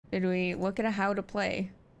Did we look at how to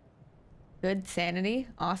play? Good. Sanity.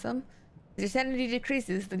 Awesome. As your sanity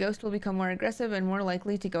decreases, the ghost will become more aggressive and more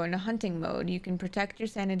likely to go into hunting mode. You can protect your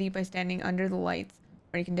sanity by standing under the lights,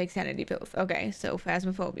 or you can take sanity pills. Okay, so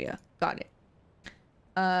phasmophobia. Got it.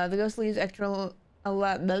 The ghost leaves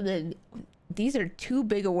these are too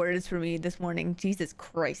big of words for me this morning. Jesus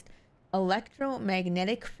Christ.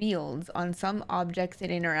 Electromagnetic fields on some objects it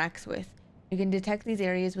interacts with. You can detect these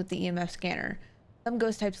areas with the EMF scanner. Some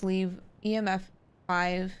ghost types leave EMF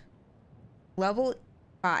 5 level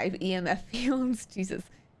 5 EMF fields. Jesus.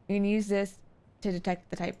 You can use this to detect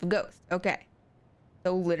the type of ghost. Okay.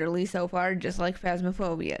 So literally so far, just like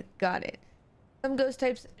phasmophobia. Got it. Some ghost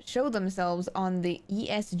types show themselves on the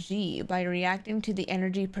ESG by reacting to the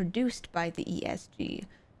energy produced by the ESG.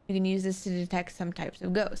 You can use this to detect some types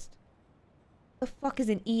of ghosts. What the fuck is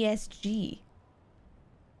an ESG?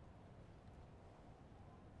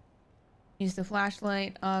 Use the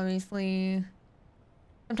flashlight, obviously.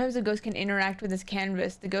 Sometimes a ghost can interact with this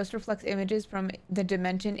canvas. The ghost reflects images from the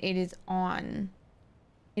dimension it is on.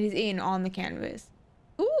 It is in on the canvas.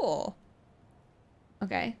 Cool.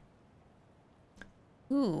 Okay.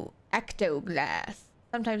 Ooh, ectoglass.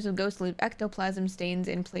 Some types of ghosts leave ectoplasm stains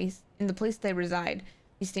in the place they reside.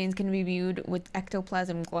 These stains can be viewed with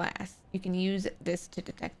ectoplasm glass. You can use this to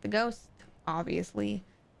detect the ghost, obviously.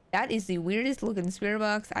 That is the weirdest looking spirit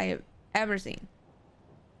box I have ever seen.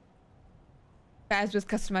 As with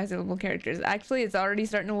customizable characters. Actually, it's already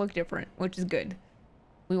starting to look different, which is good.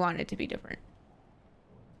 We want it to be different.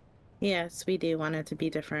 Yes, we do want it to be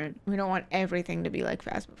different. We don't want everything to be like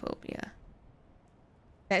phasmophobia.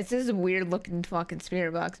 This is a weird looking fucking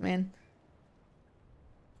spirit box, man.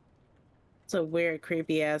 It's a weird,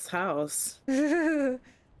 creepy ass house. You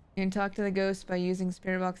can talk to the ghost by using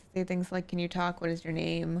spirit box to say things like, can you talk? What is your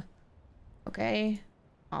name? Okay.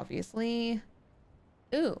 Obviously.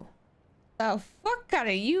 Ooh. The fuck kind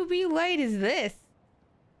of UV light is this?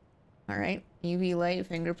 Alright. UV light,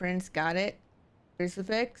 fingerprints, got it.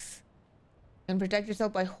 Crucifix. And protect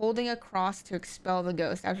yourself by holding a cross to expel the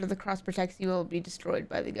ghost. After the cross protects you, it will be destroyed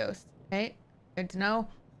by the ghost. Okay? Good to know.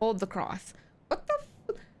 Hold the cross. What the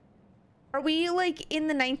f— are we like in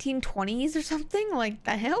the 1920s or something? Like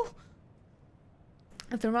the hell?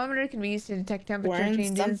 A thermometer can be used to detect temperature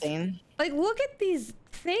changes. Something. Like, look at these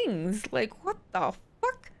things. Like, what the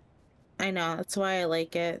fuck? I know. That's why I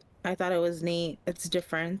like it. I thought it was neat. It's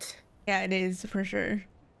different. Yeah, it is for sure.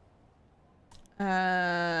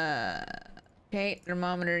 Okay,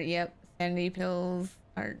 thermometer. Yep. Sanity pills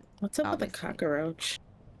are. What's up obviously. with the cockroach?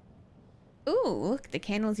 Ooh, look, the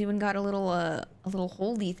candle's even got a little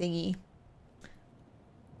holdy thingy.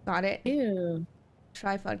 Got it. Ew.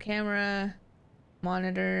 Tripod camera,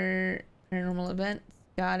 monitor, paranormal events.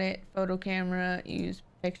 Got it. Photo camera, use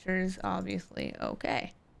pictures, obviously.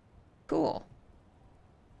 Okay. Cool.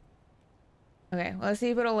 Okay, well, let's see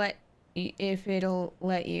if it'll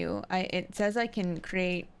let you. It says I can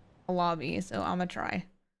create a lobby, so I'm gonna try.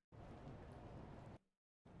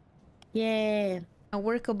 Yay. A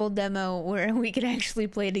workable demo where we can actually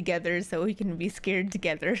play together so we can be scared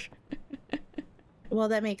together. Well,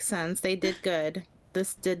 that makes sense. They did good.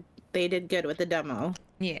 They did good with the demo.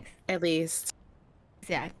 Yes. At least.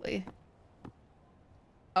 Exactly.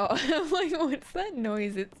 Oh, I'm like, what's that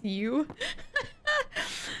noise? It's you.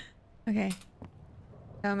 Okay.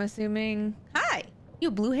 So I'm assuming. Hi! You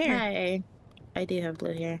have blue hair. Hi. I do have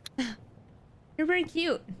blue hair. You're very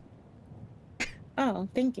cute. Oh,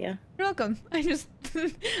 thank you. You're welcome. I just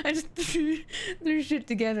threw shit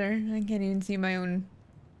together. I can't even see my own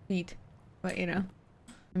feet. But you know.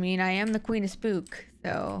 I mean, I am the queen of spook,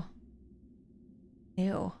 so.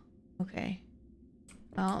 Ew. Okay.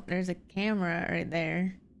 Well, there's a camera right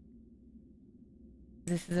there.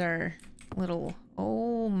 This is our little.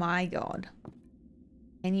 Oh my god.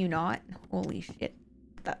 Can you not? Holy shit.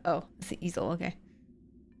 Oh, it's the easel. Okay.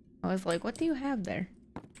 I was like, what do you have there?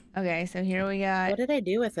 Okay, so here we got. What did I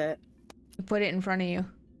do with it? You put it in front of you.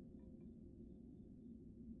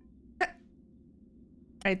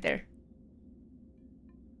 Right there.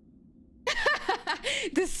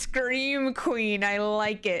 The Scream Queen. I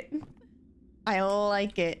like it. I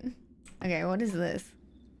like it. Okay, what is this?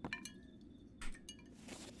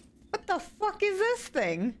 What the fuck is this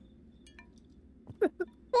thing?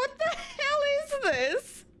 What the hell is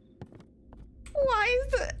this? Why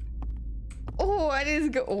is it? Oh,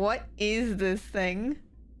 what is this thing?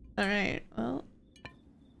 All right, well,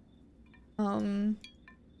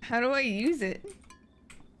 how do I use it?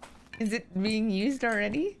 Is it being used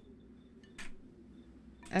already?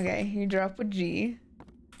 Okay, you drop with G.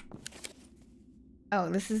 Oh,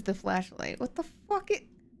 this is the flashlight. What the fuck it?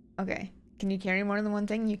 Okay, Can you carry more than one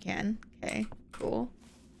thing? You can. Okay, cool.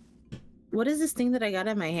 What is this thing that I got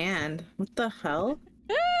in my hand? What the hell?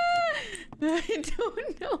 I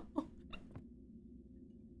don't know.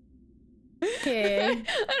 Okay. I don't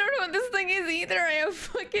know what this thing is either. I have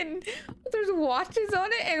fucking... There's watches on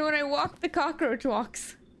it, and when I walk, the cockroach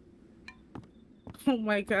walks. Oh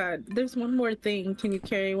my god. There's one more thing. Can you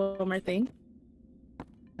carry one more thing?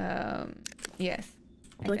 Yes.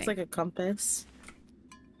 It looks like a compass.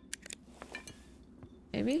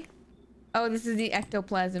 Maybe? Oh, this is the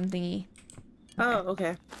ectoplasm thingy. Oh,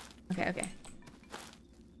 okay. Okay, okay.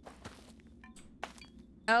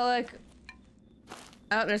 Oh, look.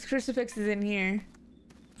 Oh, there's crucifixes in here.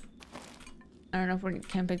 I don't know if we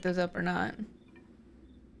can pick those up or not.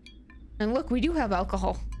 And look, we do have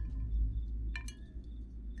alcohol.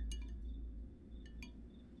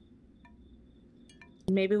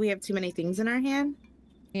 Maybe we have too many things in our hand?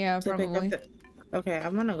 Yeah, to pick up probably. Okay,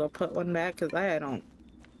 I'm gonna go put one back because I don't...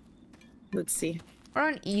 Let's see. We're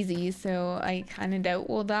on easy, so I kind of doubt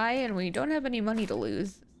we'll die, and we don't have any money to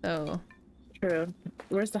lose, so... True.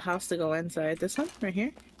 Where's the house to go inside? This one? Right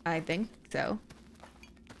here? I think so.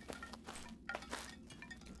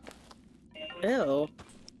 Ew.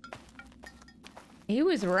 He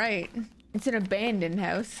was right. It's an abandoned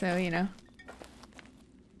house, so, you know.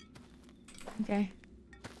 Okay.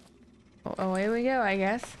 Oh, away we go, I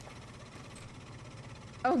guess.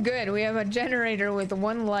 Oh, good. We have a generator with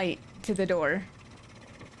one light to the door.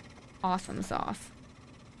 Awesome sauce.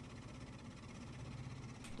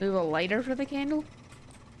 Do we have a lighter for the candle?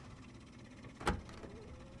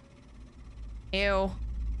 Ew.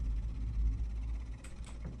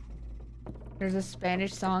 There's a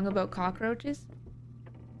Spanish song about cockroaches.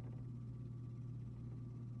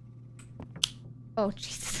 Oh,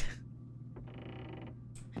 Jesus.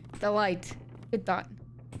 The light. Good thought.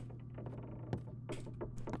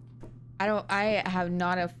 I have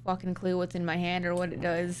not a fucking clue what's in my hand or what it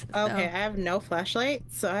does. Okay, So. I have no flashlight,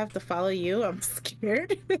 so I have to follow you. I'm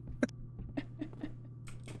scared.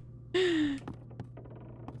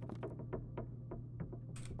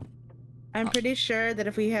 I'm pretty sure that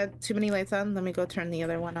if we had too many lights on, let me go turn the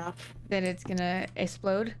other one off. Then it's gonna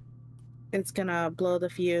explode. It's gonna blow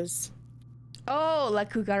the fuse. Oh, La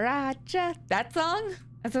Cucaracha. That song?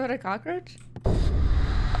 That's about a cockroach?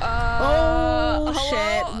 Oh, hello?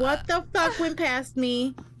 shit. What the fuck went past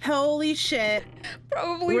me? Holy shit.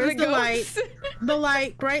 Probably Where's the the light? ghost. The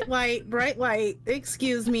light, bright light, bright light.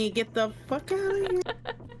 Excuse me, get the fuck out of here.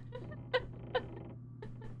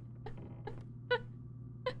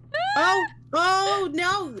 Oh,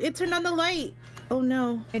 no, it turned on the light. Oh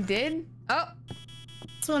no. It did? Oh,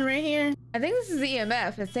 This one right here. I think this is the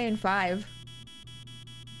EMF. It's saying 5.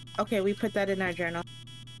 Okay, we put that in our journal.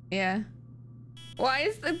 Yeah. Why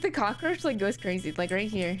is the cockroach like goes crazy? Like right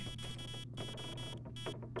here.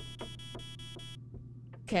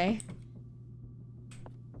 Okay.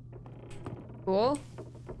 Cool.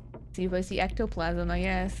 See if I see ectoplasm, I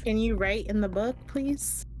guess. Can you write in the book,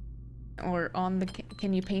 please? Or on the...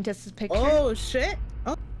 Can you paint us this picture? Oh, shit.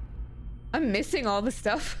 Oh, I'm missing all the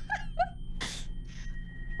stuff.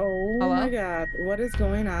 oh Hello? my god. What is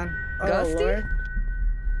going on? Oh, Ghosty? Lord.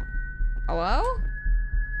 Hello?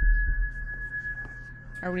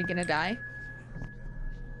 Are we gonna die?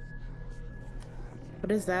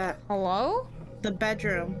 What is that? Hello? The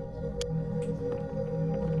bedroom.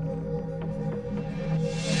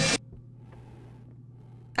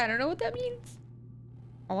 I don't know what that means.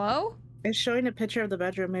 Hello? It's showing a picture of the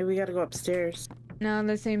bedroom. Maybe we gotta go upstairs. No,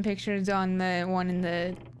 the same picture's on the one in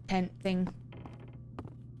the tent thing.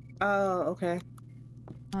 Oh, okay.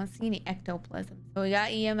 I don't see any ectoplasm. So we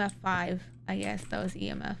got EMF 5. I guess that was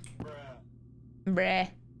EMF. Bruh.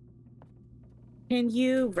 Can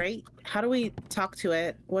you write? How do we talk to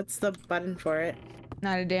it? What's the button for it?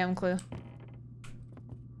 Not a damn clue.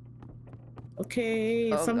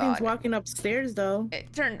 Okay, Oh, something's God. walking upstairs though.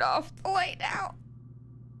 It turned off the light now.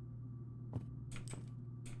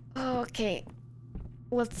 Okay.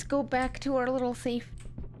 Let's go back to our little safe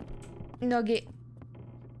nugget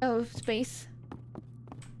of space.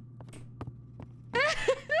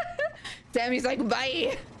 Sammy's like,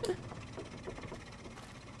 bye.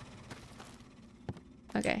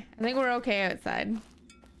 Okay, I think we're okay outside.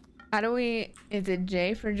 How do we... Is it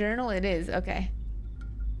J for journal? It is, okay.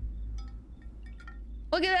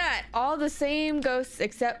 Look at that! All the same ghosts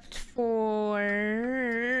except for...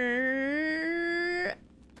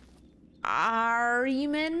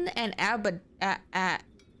 Ariman and Abaddon?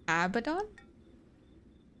 Abaddon?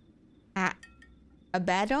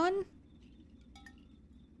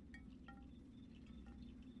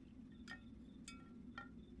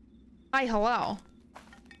 Hi, hello.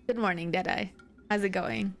 Good morning, Deadeye. How's it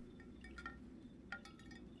going?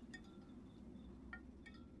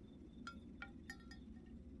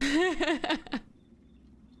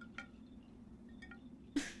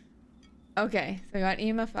 Okay, so I got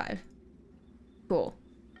EMF 5. Cool.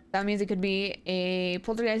 That means it could be a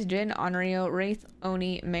Poltergeist, Jinn, Onryo, Wraith,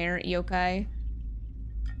 Oni, Mare, Yokai,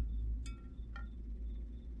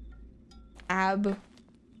 Abaddon.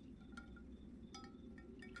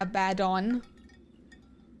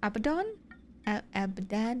 Abaddon?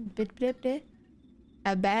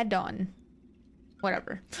 Abaddon.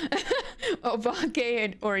 Whatever.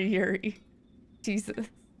 Obake or Yuri. Jesus.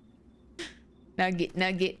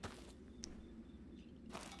 Nugget.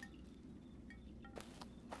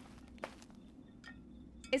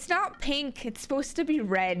 It's not pink. It's supposed to be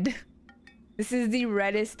red. This is the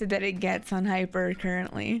reddest that it gets on Hyper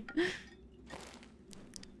currently.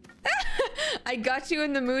 I got you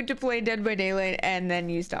in the mood to play Dead by Daylight and then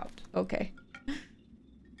you stopped. Okay.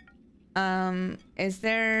 Is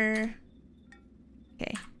there...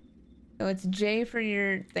 Okay. So it's J for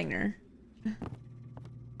your thinger.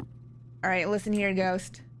 Alright, listen here,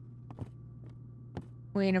 ghost.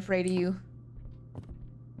 We ain't afraid of you.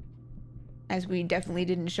 As we definitely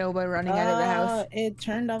didn't show by running out of the house. It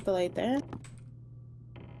turned off the light there?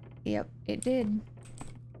 Yep, it did.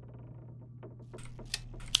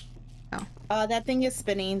 Oh. That thing is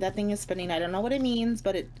spinning. That thing is spinning. I don't know what it means,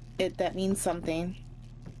 but that means something.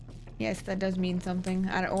 Yes, that does mean something.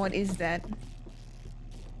 I don't know what is that.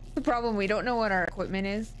 The problem, we don't know what our equipment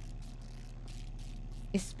is.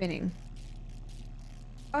 It's spinning.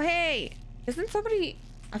 Oh hey! Isn't somebody...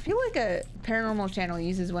 I feel like a paranormal channel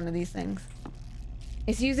uses one of these things.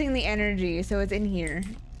 It's using the energy, so it's in here.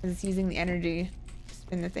 It's using the energy to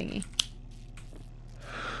spin the thingy.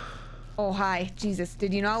 Oh, hi. Jesus,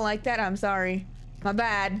 did you not like that? I'm sorry. My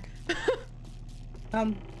bad.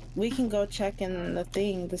 We can go check in the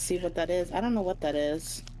thing to see what that is. I don't know what that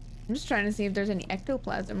is. I'm just trying to see if there's any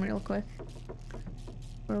ectoplasm real quick.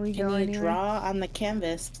 Where we go Can you anyway? draw on the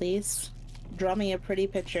canvas, please? Draw me a pretty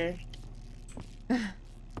picture.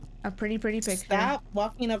 A pretty picture. Stop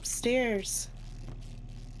walking upstairs.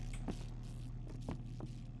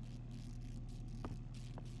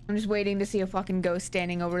 I'm just waiting to see a fucking ghost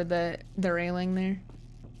standing over the railing there.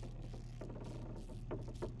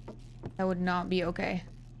 That would not be okay.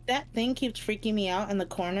 That thing keeps freaking me out in the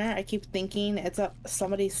corner. I keep thinking it's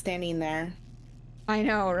somebody standing there. I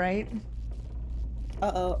know, right?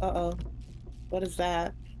 Uh-oh. What is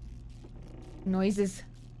that? Noises.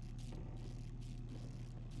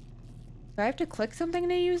 Do I have to click something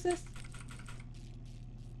to use this?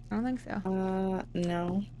 I don't think so.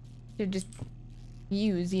 No. Should just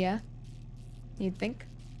use, yeah? You'd think?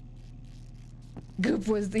 Goop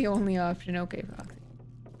was the only option. Okay, Foxy.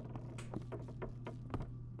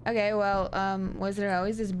 Okay, well, was there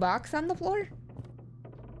always this box on the floor?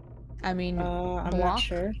 I mean, I'm block? not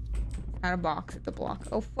sure. Not a box, it's a block.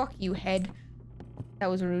 Oh, fuck you, head. That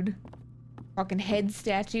was rude. Fucking head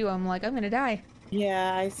statue. I'm like, I'm gonna die.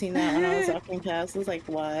 Yeah, I seen that when I was walking past. I was like,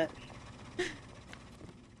 what?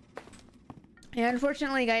 Yeah,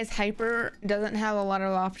 unfortunately, guys, Hyper doesn't have a lot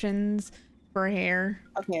of options for hair.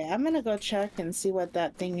 Okay, I'm gonna go check and see what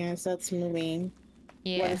that thing is that's moving.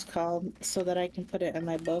 Yeah. What it's called, so that I can put it in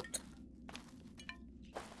my book.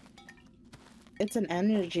 It's an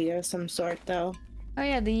energy of some sort, though. Oh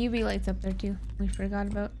yeah, the UV light's up there too. We forgot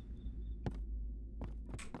about.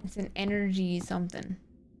 It's an energy something.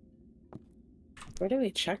 Where do we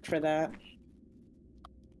check for that?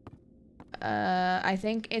 I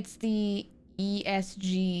think it's the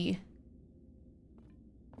ESG.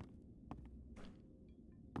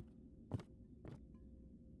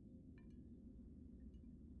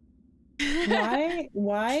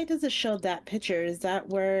 Why does it show that picture? Is that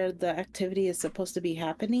where the activity is supposed to be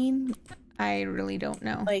happening? I really don't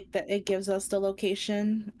know. Like that it gives us the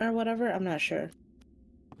location or whatever? I'm not sure.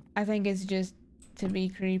 I think it's just to be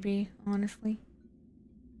creepy, honestly.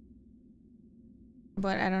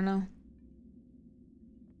 But I don't know.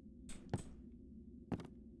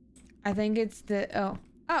 I think it's the...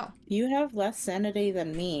 Oh. You have less sanity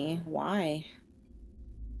than me. Why?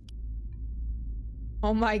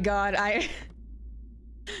 Oh my god,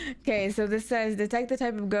 Okay, so this says, detect the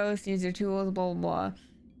type of ghost, use your tools, blah, blah, blah.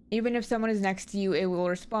 Even if someone is next to you, it will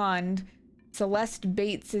respond. Celeste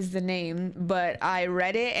Bates is the name, but I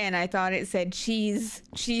read it and I thought it said Cheese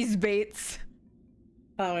Bates.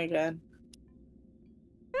 Oh my god.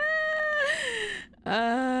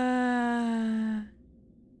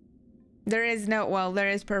 There is no, well, there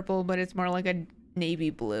is purple, but it's more like a navy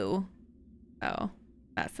blue. Oh,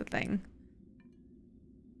 that's the thing.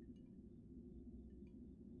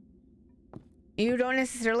 You don't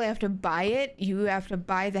necessarily have to buy it. You have to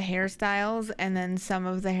buy the hairstyles, and then some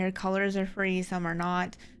of the hair colors are free, some are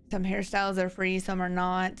not. Some hairstyles are free, some are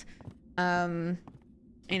not.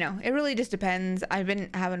 You know, it really just depends. I've been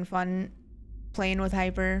having fun playing with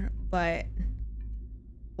Hyper, but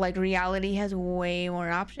like Reality has way more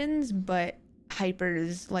options, but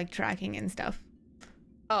Hyper's like tracking and stuff.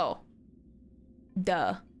 Oh.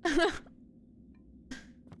 Duh.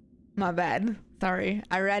 My bad. Sorry.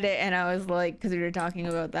 I read it and I was like, because we were talking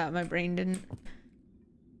about that, my brain didn't.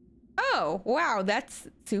 Oh, wow, that's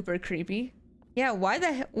super creepy. Yeah, why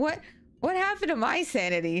the what happened to my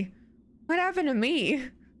sanity? What happened to me?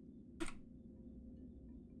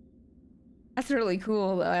 That's really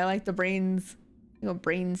cool though. I like the brains, you know,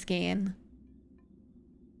 brain scan.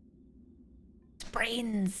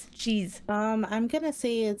 Brains, jeez. I'm gonna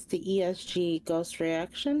say it's the ESG ghost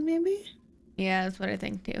reaction, maybe? Yeah, that's what I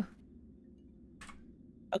think too.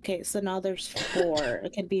 Okay, so now there's 4.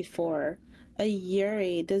 It could be 4. A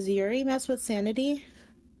Yuri. Does Yuri mess with sanity?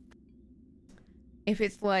 If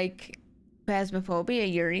it's like Phasmophobia,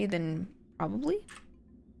 Yuri, then probably.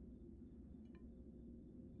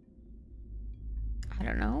 I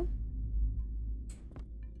don't know.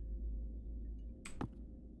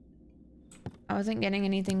 I wasn't getting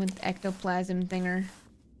anything with ectoplasm thinger.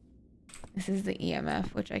 This is the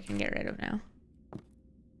EMF, which I can get rid of now.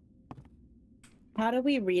 How do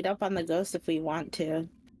we read up on the ghost if we want to?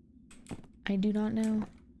 I do not know.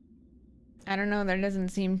 I don't know, there doesn't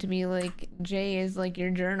seem to be like, J is like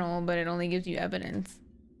your journal, but it only gives you evidence.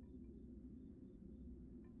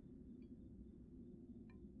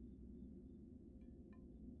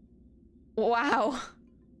 Wow.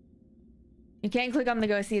 You can't click on the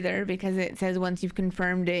ghost either because it says once you've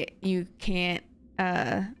confirmed it, you can't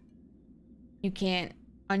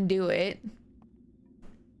undo it.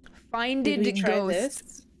 Find Did we it try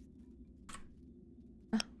ghost.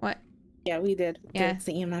 this? What? Yeah, we did. Yeah. It's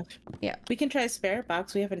the EMF. Yeah. We can try Spirit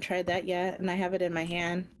Box. We haven't tried that yet, and I have it in my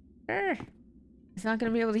hand. Sure. It's not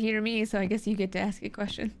gonna be able to hear me, so I guess you get to ask it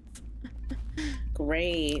questions.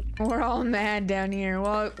 Great. We're all mad down here.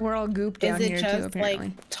 Well, we're all gooped down here too, apparently. Is it just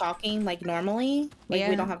like talking like normally? Like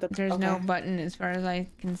yeah, we don't have to. There's no button as far as I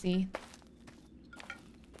can see.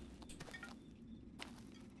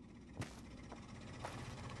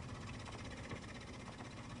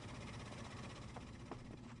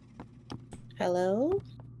 Hello,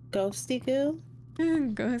 Ghosty Goo.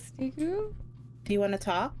 Ghosty Goo. Do you want to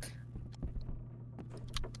talk?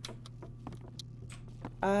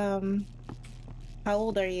 How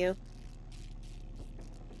old are you?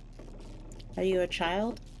 Are you a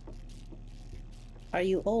child? Are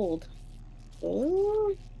you old?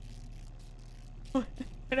 Ooh. What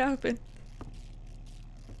happened?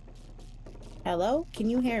 Hello? Can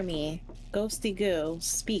you hear me? Ghosty Goo,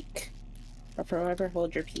 speak. Or forever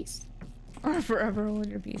hold your peace. Or forever hold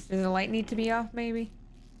your peace. Does the light need to be off, maybe?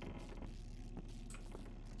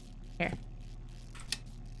 Here.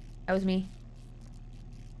 That was me.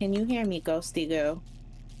 Can you hear me, Ghosty Goo?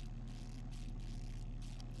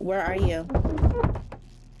 Where are you?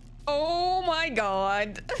 Oh my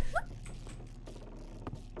god.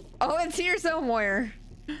 Oh, it's here somewhere.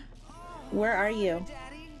 Where are you?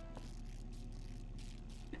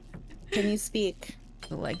 Can you speak?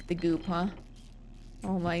 Like the goop, huh?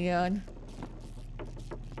 Oh my god.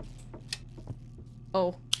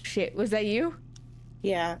 Oh, shit. Was that you?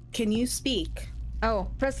 Yeah. Can you speak? Oh,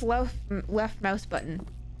 press left mouse button.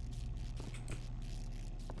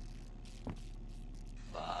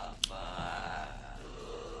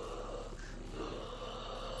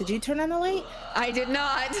 Did you turn on the light? I did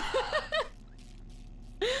not.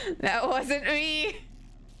 That wasn't me.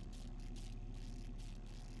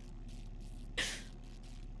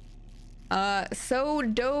 So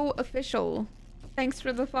Doe Official. Thanks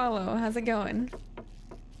for the follow. How's it going?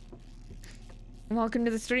 Welcome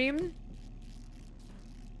to the stream.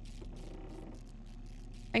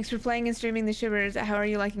 Thanks for playing and streaming the Shivers. How are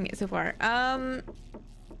you liking it so far?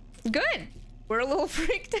 Good. We're a little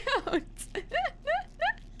freaked out.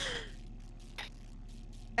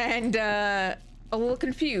 And a little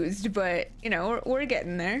confused, but you know, we're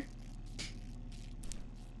getting there.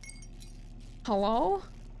 Hello?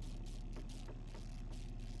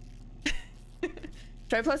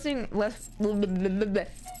 Try pressing left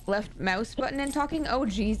mouse button and talking. Oh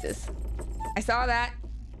Jesus. I saw that.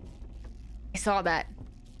 I saw that.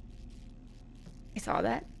 I saw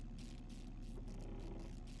that.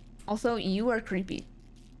 Also, you are creepy.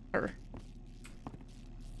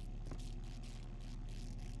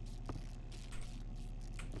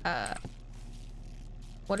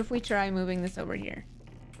 What if we try moving this over here?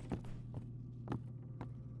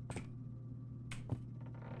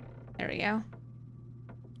 There we go.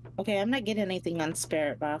 Okay, I'm not getting anything on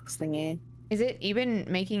spirit box thingy. Is it even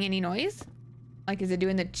making any noise? Like, is it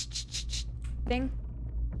doing the thing?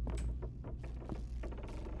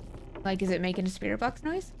 Like, is it making a spirit box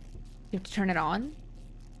noise? You have to turn it on?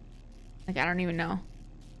 Like, I don't even know.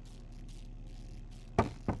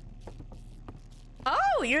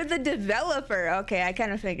 Oh, you're the developer. Okay, I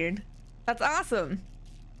kind of figured. That's awesome.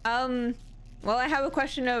 Well, I have a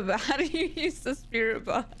question of how do you use the spirit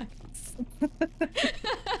box?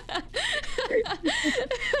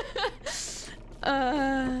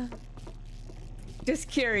 Just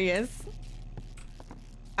curious.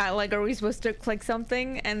 Like, are we supposed to click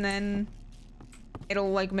something and then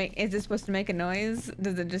it'll like make? Is it supposed to make a noise?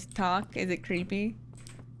 Does it just talk? Is it creepy?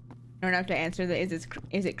 I don't have to answer the is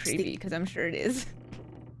it creepy? Because I'm sure it is.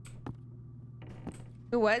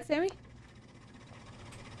 What, Sammy?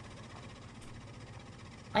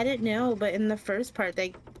 I didn't know, but in the first part,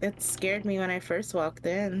 it scared me when I first walked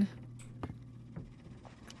in.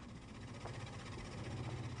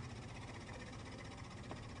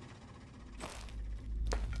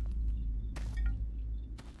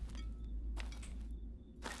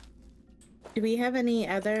 Do we have any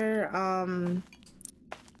other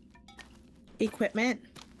equipment?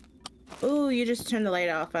 Ooh, you just turned the light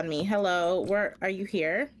off on me. Hello, where are you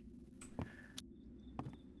here?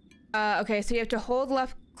 Okay, so you have to hold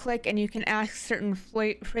left click and you can ask certain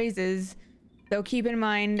phrases. So keep in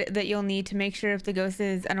mind that you'll need to make sure if the ghost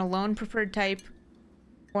is an alone preferred type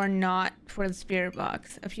or not for the spirit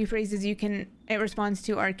box. A few phrases it responds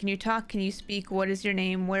to are: can you talk? Can you speak? What is your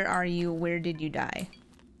name? Where are you? Where did you die?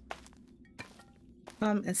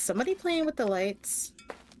 Is somebody playing with the lights?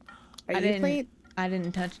 Are you playing? I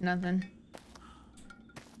didn't touch nothing.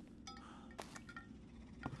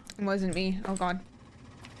 It wasn't me. Oh god.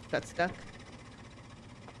 Got stuck.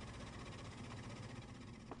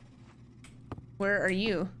 Where are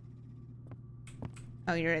you?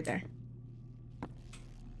 Oh, you're right there.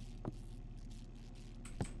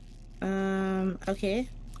 Okay.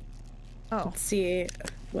 Oh. Let's see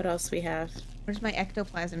what else we have. Where's my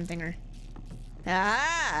ectoplasm thinger?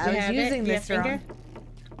 Ah, I was using this wrong.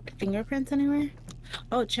 Fingerprints anywhere?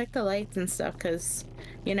 Oh, check the lights and stuff, because,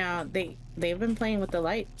 you know, they've been playing with the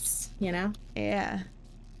lights, you know? Yeah.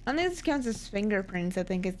 I don't think this counts as fingerprints. I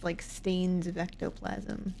think it's like stains of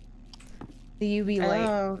ectoplasm. The UV light.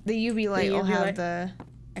 Oh, the UV light will have light. the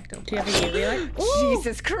ectoplasm. Do you have a UV light?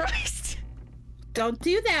 Jesus Christ! Don't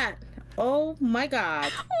do that! Oh my god.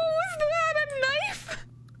 What was that? A knife?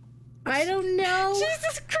 I don't know.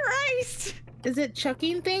 Jesus Christ! Is it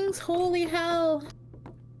chucking things? Holy hell.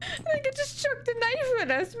 I think it just chucked a knife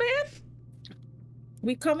at us, man.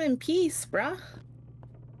 We come in peace, bruh.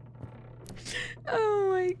 Oh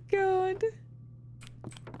my god.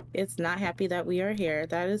 It's not happy that we are here,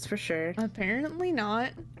 that is for sure. Apparently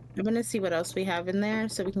not. I'm gonna see what else we have in there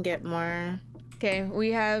so we can get more. Okay,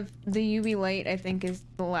 we have the UV light, I think is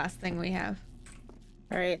the last thing we have.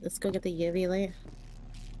 Alright, let's go get the UV light.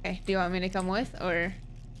 Okay, do you want me to come with, or?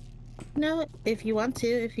 No, if you want to.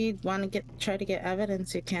 If you want to try to get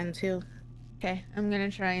evidence, you can too. Okay, I'm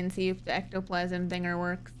gonna try and see if the ectoplasm thinger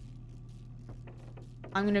works.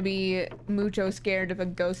 I'm gonna be mucho scared if a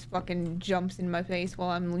ghost fucking jumps in my face while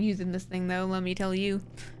I'm using this thing, though, let me tell you.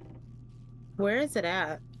 Where is it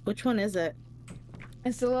at? Which one is it?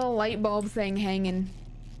 It's the little light bulb thing hanging.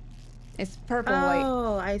 It's purple light.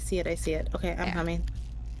 Oh, I see it, I see it. Okay, I'm coming.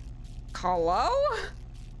 Hello?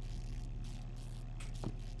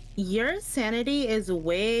 Your sanity is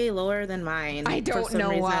way lower than mine. I don't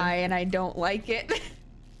know why, and I don't like it.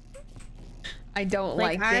 I don't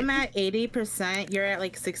like it. I'm at 80%, you're at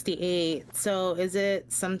like 68. So is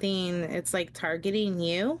it something, it's like targeting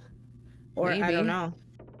you? Or Maybe. I don't know.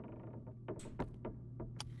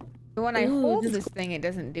 When I hold this thing, it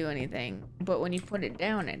doesn't do anything. But when you put it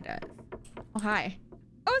down, it does. Oh, hi.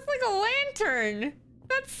 Oh, it's like a lantern.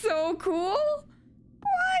 That's so cool.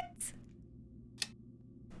 What?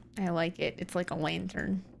 I like it. It's like a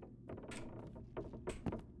lantern.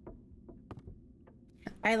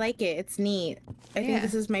 I like it. It's neat. I think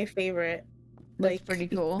this is my favorite. That's pretty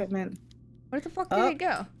cool. Equipment. Where the fuck did it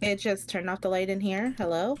go? It just turned off the light in here.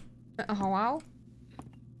 Hello? Hello?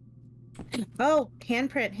 Oh,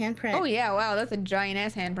 handprint. Oh yeah, wow, that's a giant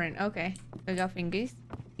ass handprint. Okay. I got fingies.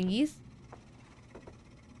 Fingies?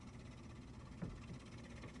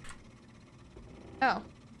 Oh.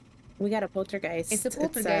 We got a poltergeist. It's a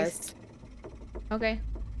poltergeist. Okay.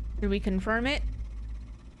 Did we confirm it?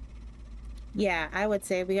 Yeah, I would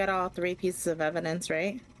say we got all 3 pieces of evidence,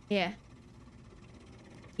 right? Yeah.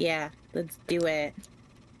 Yeah, let's do it.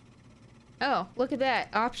 Oh, look at that.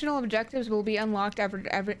 Optional objectives will be unlocked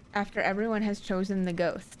after everyone has chosen the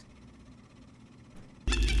ghost.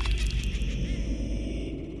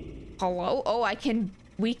 Hello? Oh,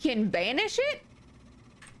 we can banish it?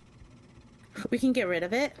 We can get rid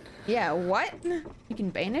of it? Yeah, what? You can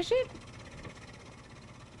banish it?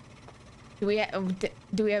 Do we have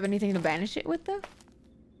anything to banish it with, though?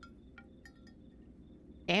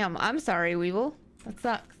 Damn, I'm sorry, Weevil. That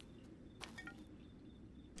sucks.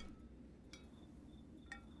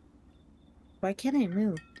 Why can't I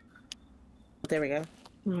move? There we go.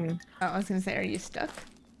 Oh, I was gonna say, are you stuck?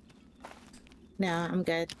 No, I'm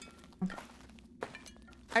good. Okay.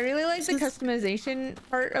 I really like the customization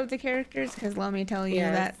part of the characters, because let me tell you,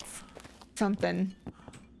 that's something.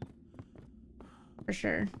 For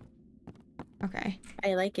sure. Okay.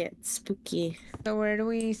 I like it. Spooky. So where do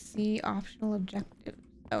we see optional objectives?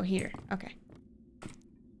 Oh, here. Okay.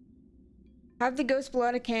 Have the ghost blow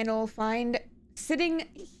out a candle. Find sitting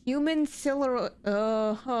human silhouette.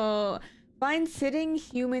 Find sitting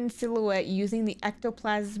human silhouette using the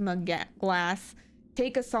ectoplasma glass.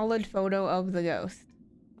 Take a solid photo of the ghost.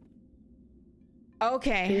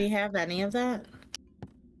 Okay. Do we have any of that?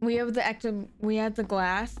 We have the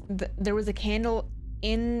glass. There was a candle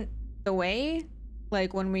in the way,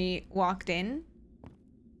 like when we walked in.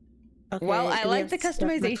 Okay, well, I like the stuff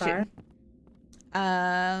in the customization.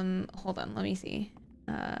 Hold on, let me see.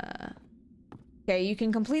 Okay, you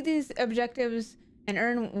can complete these objectives and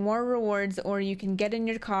earn more rewards, or you can get in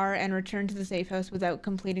your car and return to the safe house without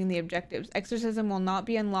completing the objectives. Exorcism will not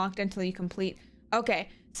be unlocked until you complete. Okay,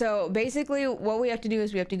 so basically what we have to do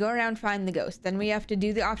is we have to go around, find the ghost, then we have to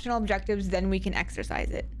do the optional objectives, then we can exorcise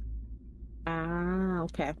it. Ah,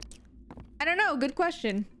 okay. I don't know, good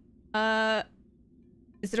question.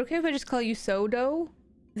 Is it okay if I just call you Sodo?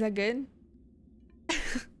 Is that good?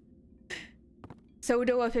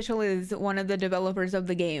 Sodo official is one of the developers of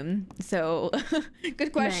the game, so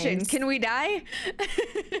good question. Nice. Can we die?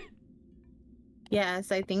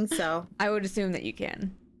 Yes, I think so. I would assume that you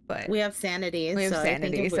can, but We have sanity. we have so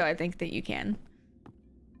sanity, so I I think that you can.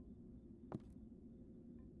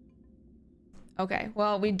 Okay,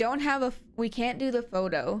 well, we don't have we can't do the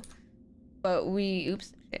photo, but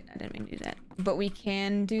oops, shit, I didn't mean to do that. But we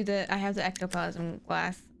can do I have the ectoplasm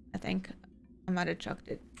glass, I think. I might have chucked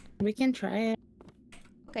it. we can try it.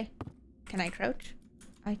 Okay. Can I crouch?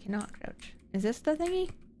 I cannot crouch. Is this the thingy?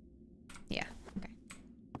 Yeah.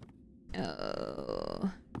 Okay.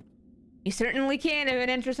 Oh. You certainly can if it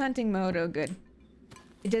enters hunting mode. Oh, good.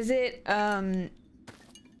 Does it, I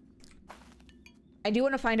do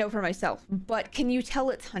want to find out for myself, but can you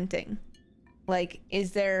tell it's hunting? Like,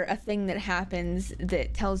 is there a thing that happens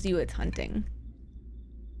that tells you it's hunting?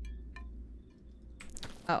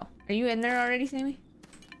 Oh. Are you in there already, Sammy?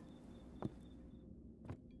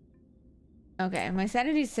 Okay, my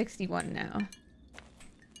sanity's 61 now.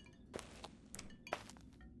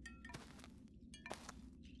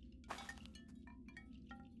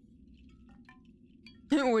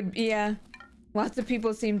 It would, yeah. Lots of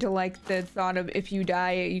people seem to like the thought of if you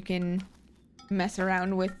die, you can mess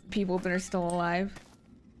around with people that are still alive.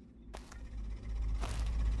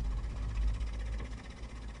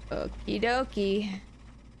 Okie dokie.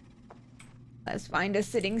 Let's find a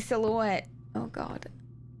sitting silhouette. Oh god.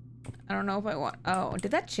 I don't know if I want... Oh,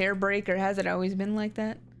 did that chair break or has it always been like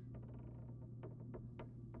that?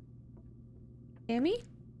 Sammy?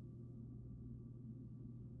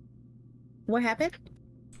 What happened?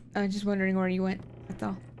 I was just wondering where you went. That's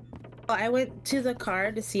all. Oh, I went to the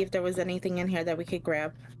car to see if there was anything in here that we could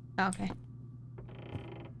grab. Okay.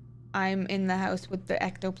 I'm in the house with the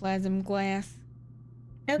ectoplasm glass.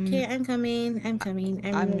 Okay, I'm coming. I'm coming.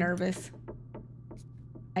 I'm nervous.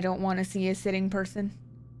 I don't want to see a sitting person.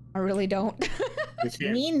 I really don't.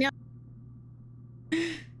 Me, no. Then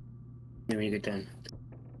when you get done.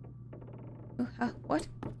 What?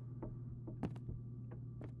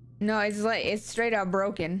 No, it's straight up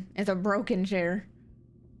broken. It's a broken chair.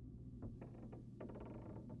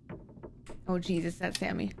 Oh Jesus, that's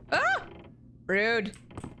Sammy. Ah! Rude.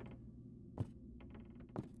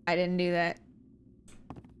 I didn't do that.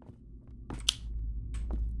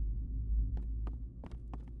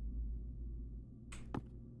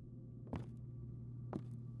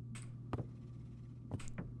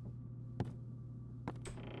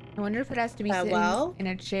 I wonder if it has to be sitting in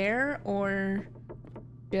a chair or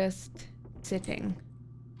just sitting.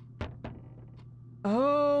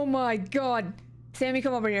 Oh my god. Sammy,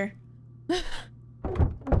 come over here.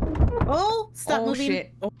 Oh, stop moving.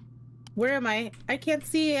 Shit. Oh, where am I? I can't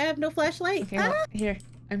see. I have no flashlight. Okay, well, here.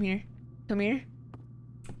 I'm here. Come here.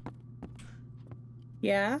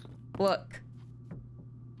 Yeah? Look.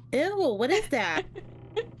 Ew, what is that?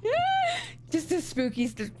 Just a spooky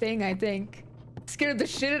thing, I think. Scared the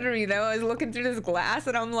shit out of me though. I was looking through this glass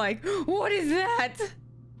and I'm like, what is that?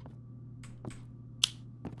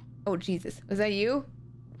 Oh Jesus, was that you?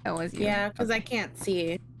 That was you. Yeah, because okay. I can't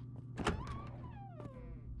see.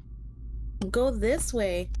 Go this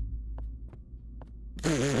way.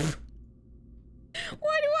 Why do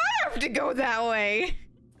I have to go that way?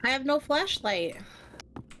 I have no flashlight.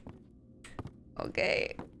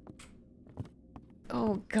 Okay.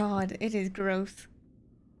 Oh God, it is gross.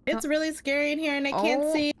 It's really scary in here and I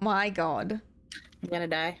can't see. Oh my God. I'm gonna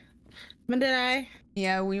die. I'm gonna die.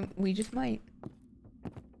 Yeah, we just might.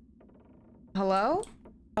 Hello?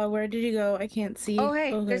 Oh, where did you go? I can't see. Oh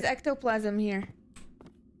hey, Okay. there's ectoplasm here.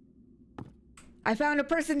 I found a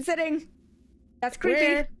person sitting. That's creepy.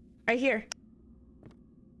 Where? Right here.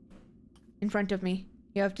 In front of me.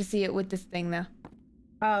 You have to see it with this thing though.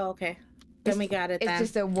 Oh, okay. Then we got it It's then.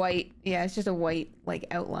 just a white, yeah, it's just a white, like,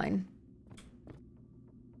 outline.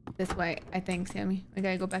 This way, I think, Sammy. We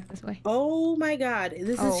gotta go back this way. Oh my God,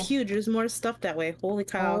 this Oh. is huge. There's more stuff that way. Holy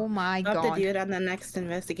cow. Oh my I'll have God. to do it on the next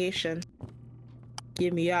investigation.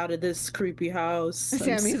 Get me out of this creepy house. I'm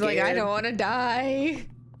Sammy's like, I scared. don't want to die.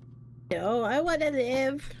 No, I want to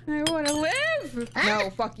live. I want to live. Ah! No,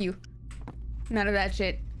 fuck you. None of that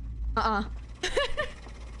shit. Uh-uh.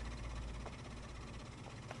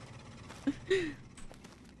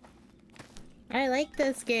 I like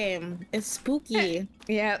this game. It's spooky.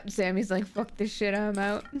 Yeah, Sammy's like, fuck this shit, I'm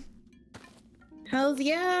out. Hells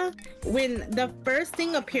yeah. When the first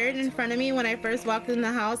thing appeared in front of me when I first walked in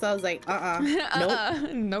the house, I was like,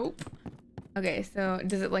 nope. Nope. Okay, so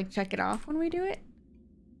does it like check it off when we do it?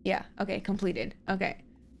 Yeah, okay, completed. Okay.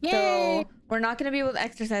 Yay! So we're not gonna be able to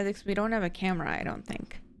exercise because we don't have a camera, I don't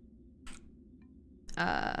think.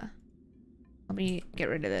 Let me get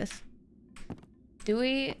rid of this. Do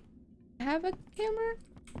we have a camera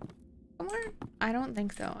somewhere? I don't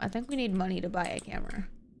think so. I think we need money to buy a camera.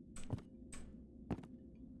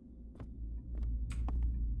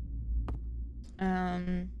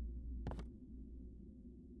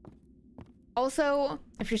 Also,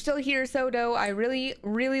 if you're still here, Sodo, I really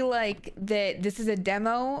like that this is a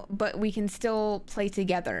demo, but we can still play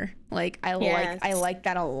together. Like, I like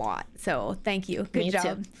that a lot. So, thank you. Good Me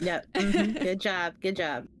job. too. Yep. Mhm. Good job. Good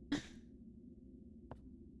job.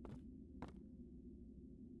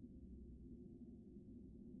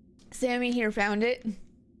 Sammy here found it,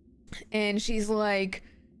 and she's like,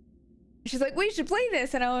 we should play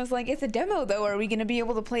this, and I was like, it's a demo though. Are we gonna be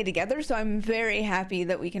able to play together? So I'm very happy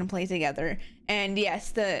that we can play together. And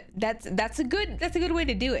yes, that's a good way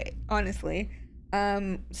to do it, honestly.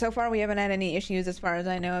 So far we haven't had any issues as far as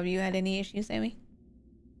I know. Have you had any issues, Sammy?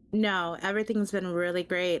 No, everything's been really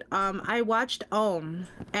great. I watched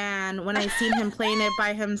and when I seen him playing it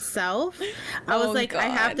by himself, I was like, I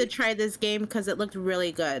have to try this game because it looked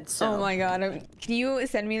really good. So. Oh my God, can you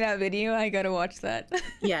send me that video? I gotta watch that.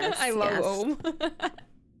 Yes, I love yes. Ohm.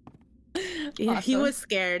 Yeah, he Awesome. was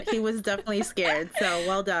scared. He was definitely scared. So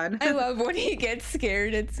well done. I love when he gets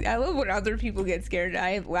scared. I love when other people get scared.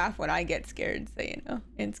 I laugh when I get scared. So you know,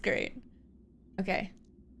 it's great. Okay.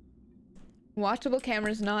 Watchable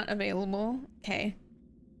cameras not available. Okay.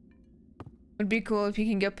 Would be cool if you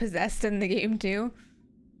can get possessed in the game too.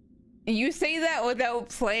 You say that without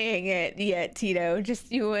playing it yet, Tito.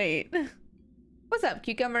 Just you wait. What's up,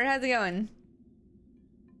 Cucumber? How's it going?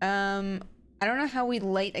 I don't know how we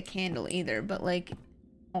light a candle either, but like,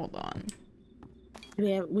 hold on.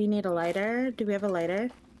 We need a lighter. Do we have a lighter?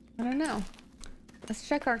 I don't know. Let's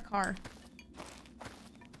check our car.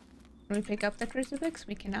 Can we pick up the crucifix?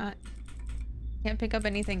 We cannot. Can't pick up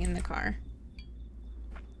anything in the car.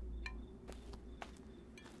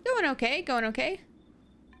 Going okay, going okay.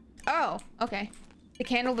 Oh, okay. The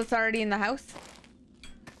candle that's already in the house.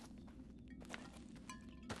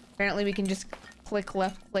 Apparently we can just click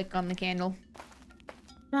left click on the candle.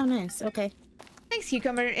 Oh, nice. Okay. Thanks,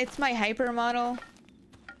 Cucumber. It's my hyper model.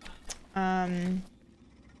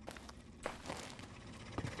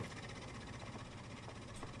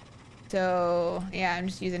 So yeah, I'm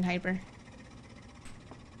just using hyper.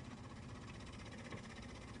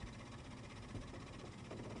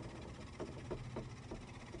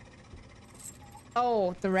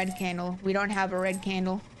 Oh, the red candle. We don't have a red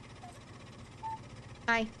candle.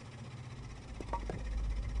 Hi.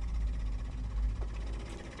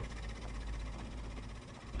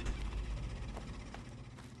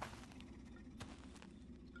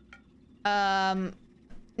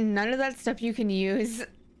 None of that stuff you can use,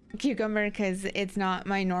 Cucumber, because it's not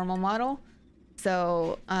my normal model.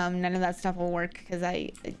 So, none of that stuff will work because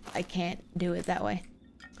I can't do it that way.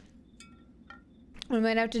 We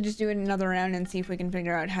might have to just do another round and see if we can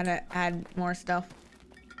figure out how to add more stuff.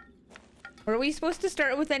 Were we supposed to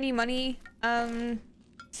start with any money,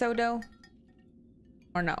 Sodo?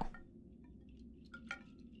 Or no?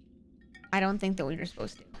 I don't think that we were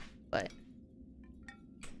supposed to, but...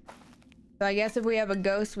 So I guess if we have a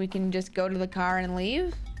ghost, we can just go to the car and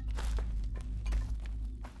leave?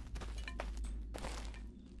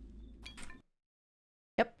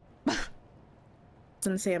 Yep. I was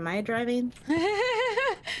gonna say, am I driving?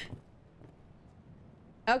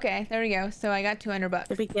 Okay, there we go. So I got 200 bucks.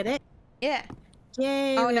 Did we get it? Yeah.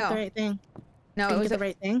 Yay, oh, we no. got the right thing. No, it was the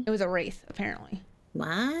right thing. It was a race, apparently.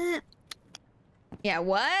 What? Yeah,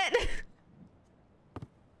 what?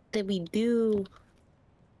 Did we do?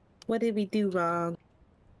 What did we do wrong?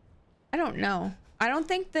 I don't know. I don't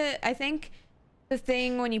think that... I think the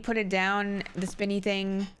thing when you put it down, the spinny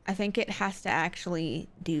thing, I think it has to actually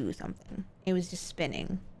do something. It was just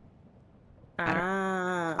spinning.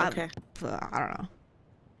 Ah, okay. I don't know.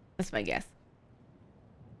 That's my guess.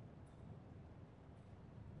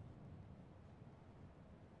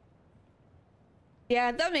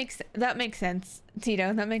 Yeah, that makes sense,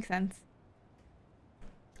 Tito. That makes sense.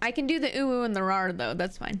 I can do the ooh and the rar though.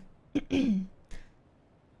 That's fine.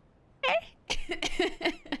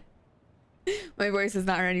 My voice is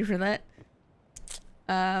not ready for that.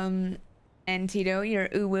 And Tito, you're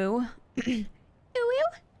ooh woo. Ooh woo.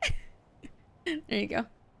 There you go.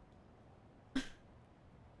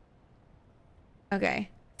 Okay,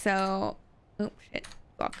 so... Oh, shit.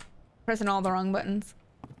 Fuck. Pressing all the wrong buttons.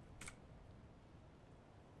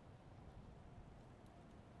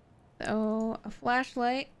 So, a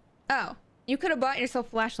flashlight. Oh, you could have bought yourself a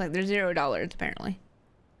flashlight. They're $0, apparently.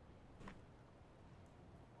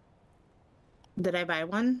 Did I buy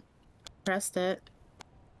one? Pressed it.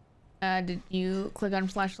 Did you click on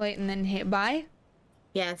flashlight and then hit buy?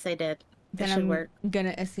 Yes, I did. Then it should I'm work.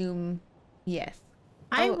 Gonna assume yes.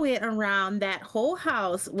 I went around that whole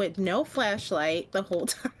house with no flashlight the whole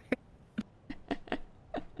time.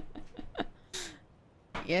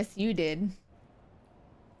 Yes, you did.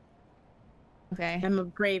 Okay. I'm a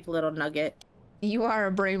brave little nugget. You are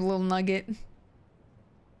a brave little nugget.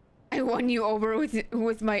 I won you over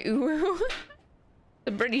with my ooh.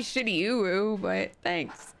 A pretty shitty ooh, but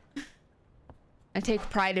thanks. I take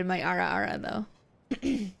pride in my ara ara though.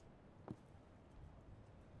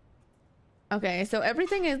 Okay, so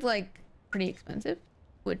everything is like pretty expensive,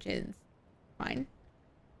 which is fine.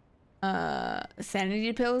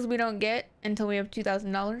 Sanity pills we don't get until we have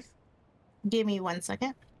 $2,000. Give me 1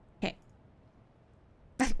 second. Okay.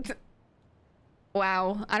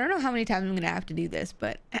 Wow, I don't know how many times I'm gonna have to do this,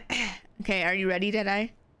 but okay, are you ready, Deadeye?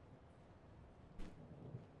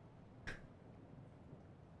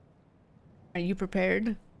 Are you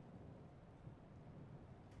prepared?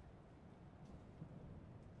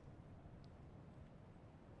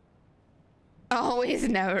 Always,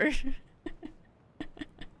 never.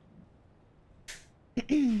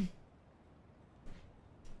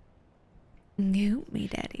 Nope, me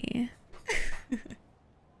daddy.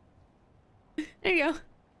 There you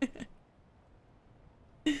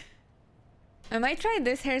go. I might try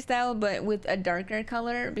this hairstyle, but with a darker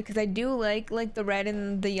color, because I do like the red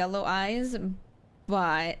and the yellow eyes,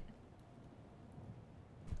 but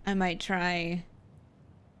I might try,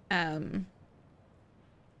 I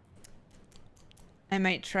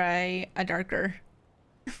might try a darker.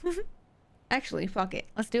 Actually, fuck it.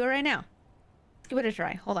 Let's do it right now. Give it a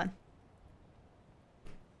try. Hold on.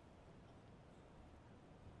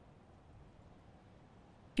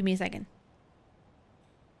 Give me a second.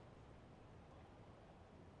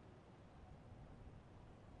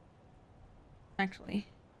 Actually.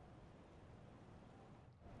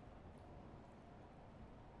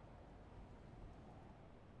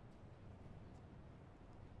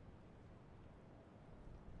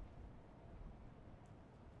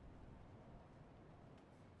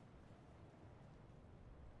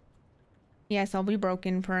 Yes, I'll be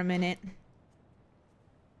broken for a minute.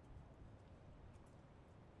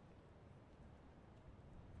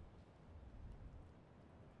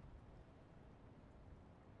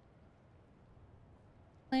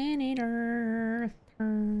 Planet Earth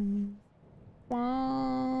turns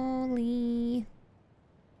slowly.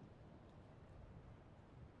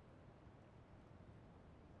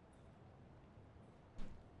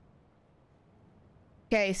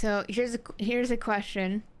 Okay, so here's a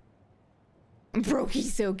question. Brokey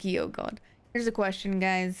Soki, oh god. Here's a question,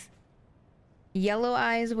 guys. Yellow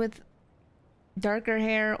eyes with darker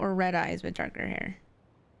hair or red eyes with darker hair?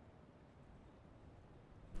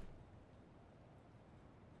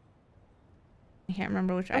 I can't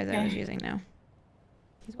remember which eyes I was using now.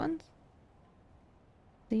 These ones?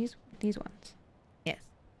 These ones. Yes.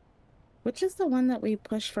 Which is the one that we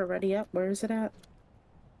pushed for ready up? Where is it at?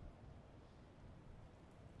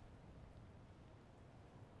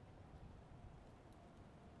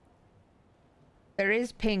 There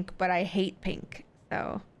is pink, but I hate pink,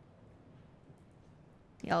 so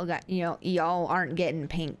y'all aren't getting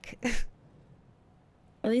pink.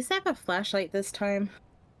 At least I have a flashlight this time.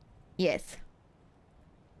 Yes.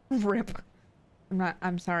 Rip.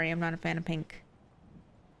 I'm sorry, I'm not a fan of pink.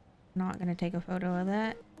 Not gonna take a photo of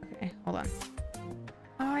that. Okay, hold on.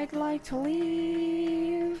 I'd like to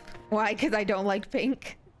leave. Why? Because I don't like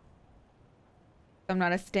pink. I'm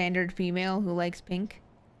not a standard female who likes pink.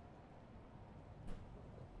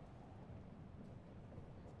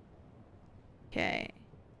 Okay.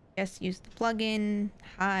 Yes, use the plugin.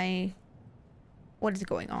 Hi. What is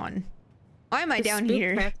going on? Why am I down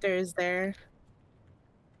here? The spook factor is there.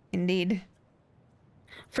 Indeed.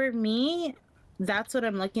 For me, that's what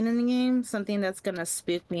I'm looking in the game. Something that's gonna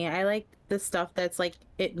spook me. I like the stuff that's like,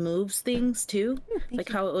 it moves things too. Like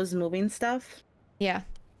how it was moving stuff. Yeah.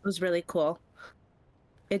 It was really cool.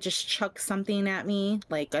 It just chucked something at me,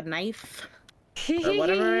 like a knife. Or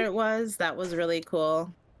whatever it was. That was really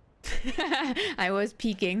cool. I was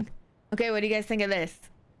peeking. Okay, what do you guys think of this?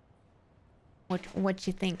 What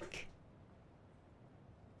you think?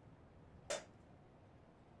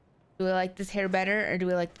 Do we like this hair better or do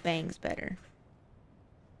we like the bangs better?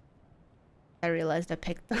 I realized I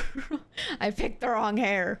picked the wrong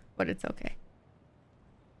hair, but it's okay.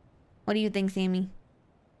 What do you think, Sammy?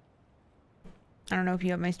 I don't know if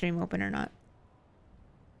you have my stream open or not.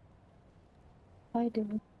 I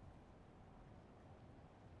do.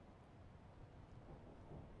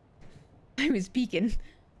 I was peeking.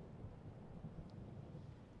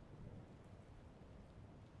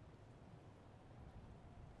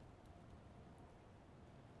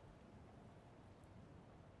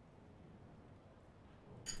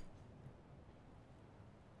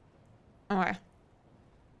 Okay.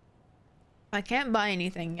 I can't buy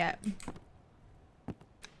anything yet.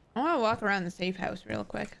 I want to walk around the safe house real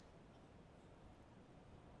quick.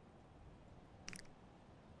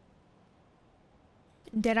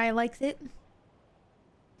 Deadeye likes it.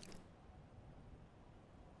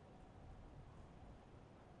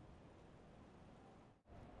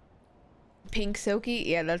 Pink Soki?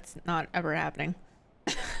 Yeah, that's not ever happening.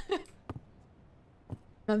 I'm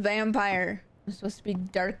a vampire. I'm supposed to be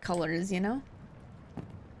dark colors, you know?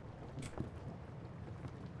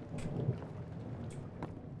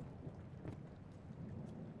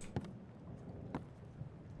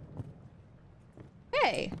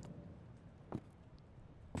 Hey!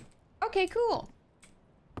 Okay, cool.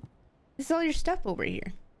 This is all your stuff over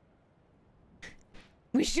here.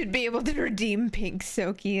 We should be able to redeem Pink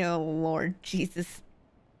Soki. Oh, Lord Jesus.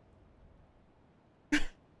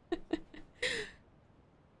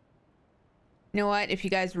 You know what? If you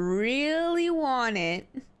guys really want it,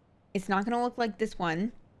 it's not going to look like this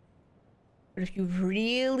one. But if you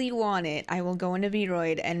really want it, I will go into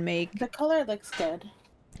Vroid and make... The color looks good.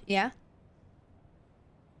 Yeah?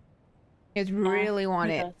 You guys really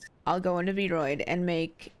want it, I'll go into Vroid and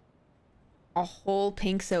make a whole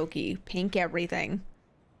Pink Soki, pink everything,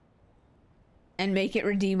 and make it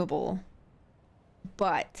redeemable.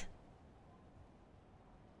 But...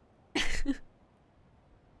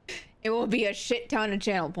 it will be a shit ton of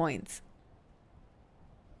channel points.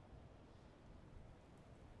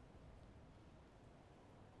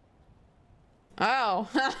 Oh,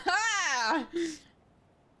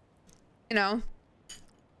 you know,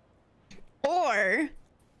 or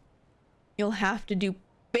you'll have to do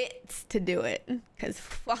bits to do it, because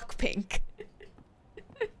fuck pink.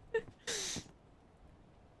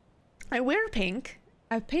 I wear pink.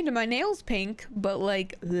 I've painted my nails pink, but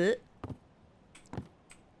like, ugh.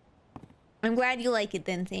 I'm glad you like it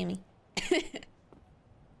then, Sammy.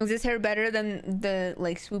 Is this hair better than the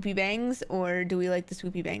like swoopy bangs, or do we like the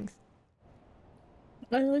swoopy bangs?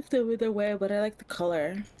 I like them either way, but I like the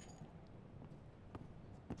color.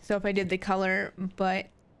 So if I did the color, but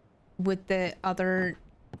with the other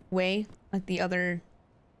way, like the other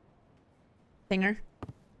thinger?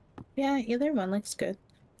 Yeah, either one looks good.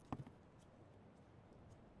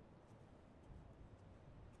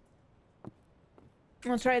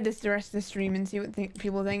 I'll try this the rest of the stream and see what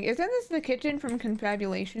people think. Isn't this the kitchen from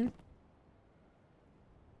Confabulation?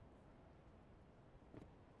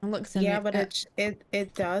 It looks yeah, but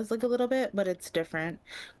it does look a little bit, but it's different.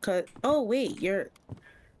 Cause oh wait, you're.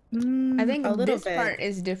 I think a little this bit. part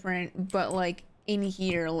is different, but like in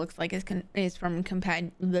here looks like it's from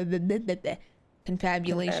Confabulation.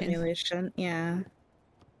 Confabulation, yeah.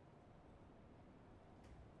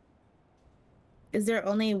 Is there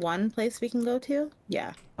only one place we can go to?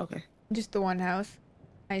 Yeah. Okay. Just the one house,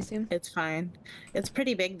 I assume. It's fine. It's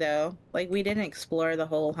pretty big though. Like we didn't explore the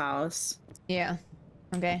whole house. Yeah.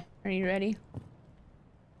 Okay. Are you ready?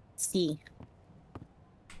 See.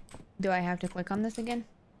 Do I have to click on this again?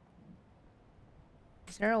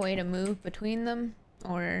 Is there a way to move between them,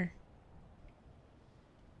 or?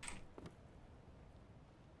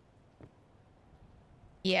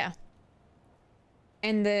 Yeah.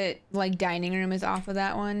 And the, like, dining room is off of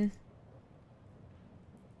that one.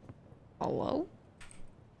 Hello?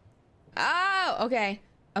 Oh, okay.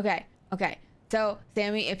 Okay. Okay. So,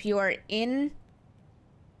 Sammy, if you're in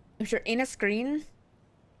a screen,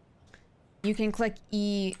 you can click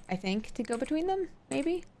E, I think, to go between them,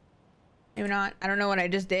 maybe? Maybe not. I don't know what I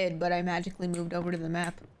just did, but I magically moved over to the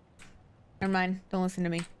map. Never mind. Don't listen to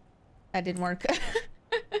me. That didn't work.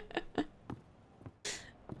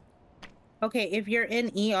 Okay, if you're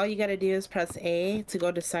in E, all you gotta do is press A to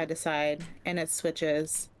go to side, and it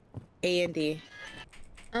switches A and D.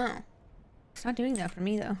 Oh. It's not doing that for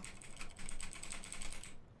me, though.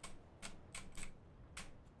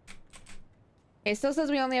 It still says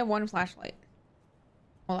we only have one flashlight.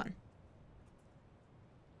 Hold on.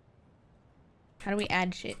 How do we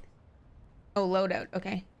add shit? Oh, loadout.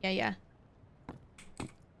 Okay. Yeah, yeah.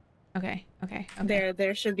 Okay, okay, okay.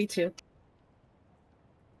 There should be two.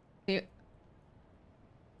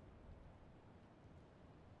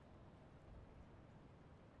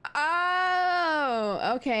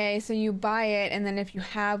 Oh, okay. So you buy it, and then if you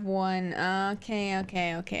have one, okay.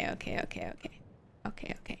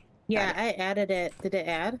 Yeah, I added it. Did it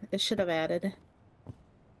add? It should have added.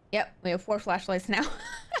 Yep, we have 4 flashlights now.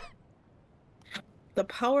 The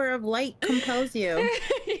power of light compels you.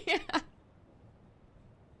 Yeah.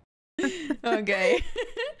 Okay.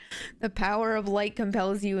 The power of light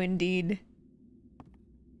compels you indeed.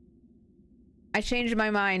 I changed my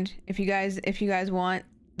mind. If you guys want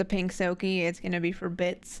the pink Soki, it's gonna be for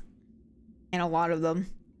bits. And a lot of them.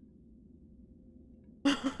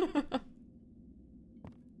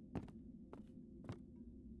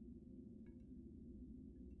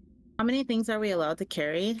 How many things are we allowed to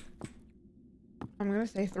carry? I'm gonna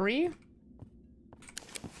say 3.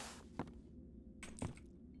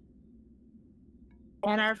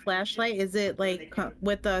 And our flashlight, is it like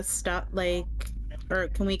with the stuff, like, or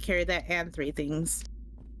can we carry that and 3 things?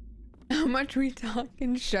 How much we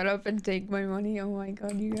talking? Shut up and take my money. Oh my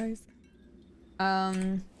god, you guys.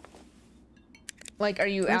 Like, are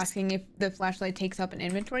you asking if the flashlight takes up an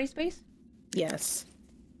inventory space? Yes.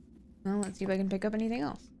 Well, let's see if I can pick up anything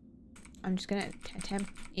else. I'm just gonna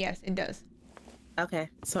attempt. Yes, it does. Okay,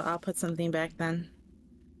 so I'll put something back then.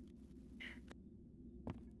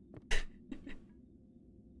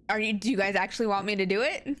 Do you guys actually want me to do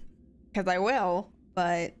it? Because I will,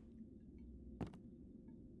 but...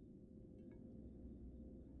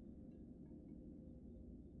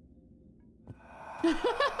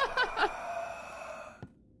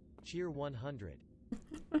 Cheer 100.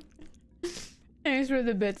 Thanks for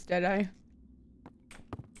the bits, Deadeye.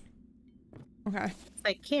 Okay. It's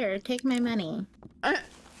like, here, take my money.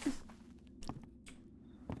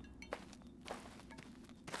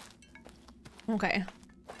 Okay.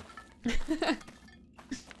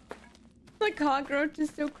 The cockroach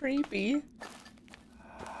is so creepy.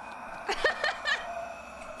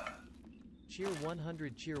 Cheer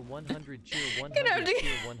 100, cheer 100, cheer 100,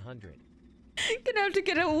 cheer 100. Gonna have to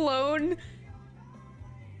get a loan.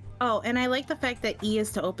 Oh, and I like the fact that E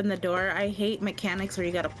is to open the door. I hate mechanics where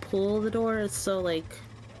you gotta pull the door. It's so like...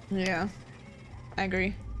 Yeah. I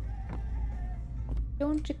agree.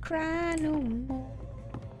 Don't you cry no more.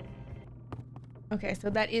 Okay, so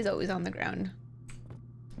that is always on the ground.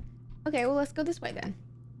 Okay, well, let's go this way then.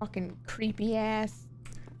 Fucking creepy ass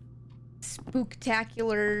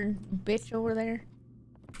spooktacular bitch over there.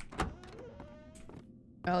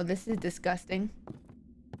 Oh, this is disgusting.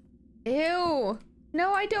 Ew!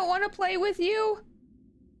 No, I don't want to play with you!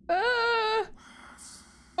 Oh!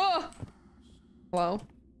 Hello?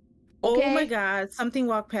 Okay. Oh my god, something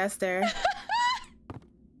walked past there.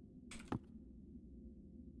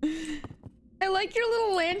 I like your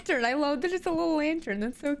little lantern. I love that it's a little lantern.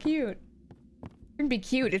 That's so cute. It can be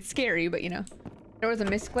cute. It's scary, but you know. There was a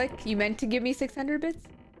misclick. You meant to give me 600 bits?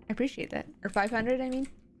 I appreciate that. Or 500, I mean.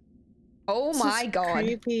 Oh my god.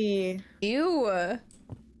 Creepy. Ew.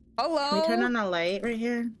 Hello? Can we turn on a light right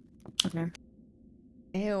here? Okay.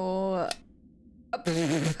 Ew.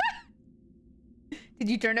 Did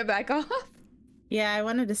you turn it back off? Yeah, I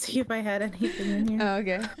wanted to see if I had anything in here. Oh,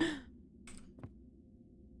 okay.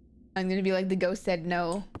 I'm gonna be like, the ghost said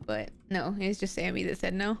no, but no, it's just Sammy that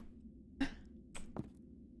said no.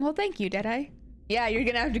 Well, thank you, Deadeye. Yeah, you're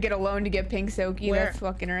gonna have to get a loan to get pink Soki. Where? That's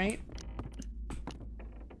fucking right.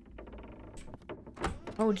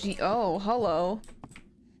 Oh, gee. Oh, hello.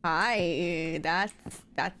 Hi. That's...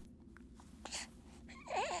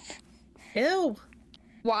 Ew.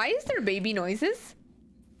 Why is there baby noises?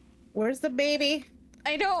 Where's the baby?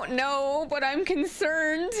 I don't know, but I'm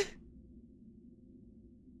concerned.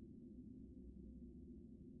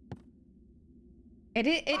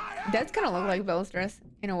 It does kind of look like Bella's dress,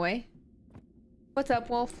 in a way. What's up,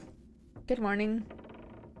 Wolf? Good morning.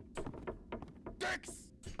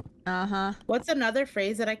 Uh-huh. What's another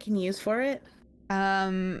phrase that I can use for it?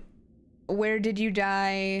 Where did you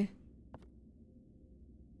die?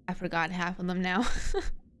 I forgot half of them now.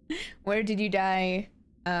 Where did you die?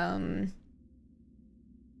 I don't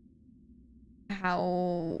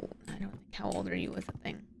think how old are you was a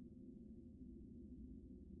thing.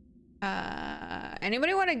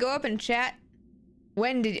 Anybody want to go up and chat?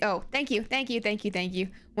 When did, oh, thank you.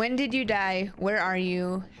 When did you die? Where are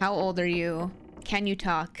you? How old are you? Can you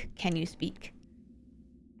talk? Can you speak?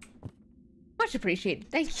 Much appreciated.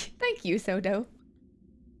 Thank you, Sodo.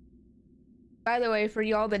 By the way, for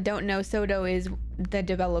y'all that don't know, Sodo is the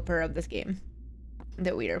developer of this game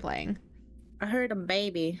that we are playing. I heard a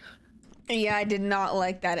baby. Yeah, I did not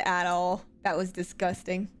like that at all. That was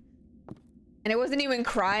disgusting. And it wasn't even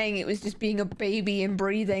crying, it was just being a baby and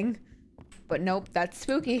breathing. But nope, that's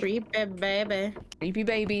spooky. Creepy baby. Creepy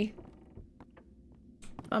baby.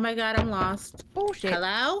 Oh my god, I'm lost. Oh shit.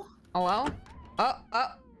 Hello? Hello?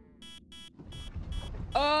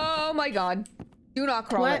 Oh my god. Do not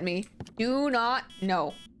crawl What? at me. Do not.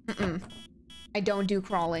 No. I don't do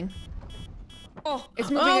crawling. Oh,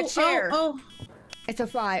 it's moving a chair. Oh. It's a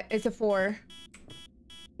 5. It's a 4.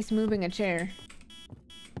 It's moving a chair.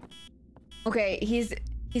 Okay, he's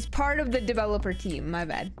part of the developer team. My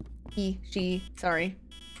bad. He, she, sorry.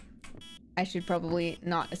 I should probably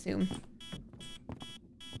not assume.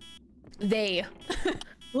 They.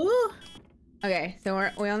 Woo. Okay, so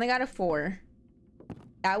we only got a 4.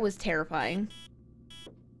 That was terrifying.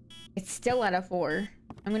 It's still at a 4.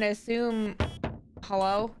 I'm gonna assume...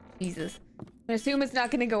 Hello? Jesus. I'm gonna assume it's not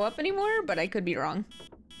gonna go up anymore, but I could be wrong.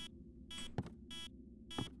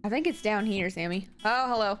 I think it's down here, Sammy. Oh,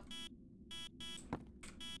 hello.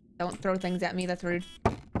 Don't throw things at me, that's rude.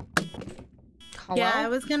 Hello? Yeah, I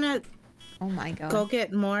was gonna... Oh my god. Go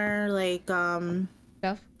get more, like,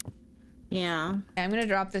 Stuff? Yeah. I'm gonna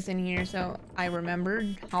drop this in here so I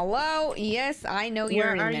remembered. Hello? Yes, I know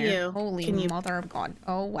you're in there. Where are you? Holy mother of God.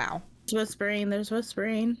 Oh, wow. There's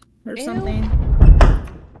whispering. Or Ew. something.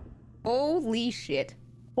 Holy shit.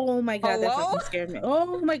 Oh my god, that Hello? fucking scared me.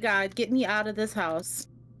 Oh my god, get me out of this house.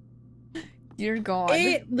 Dear God.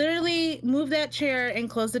 It literally moved that chair and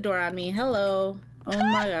closed the door on me. Hello. Oh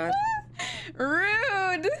my god.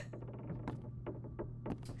 Rude.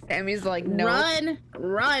 Sammy's like, no.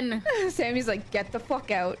 Run. Sammy's like, get the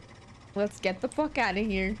fuck out. Let's get the fuck out of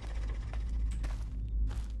here.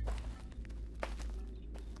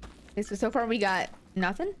 Okay, so far we got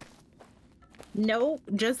nothing? Nope,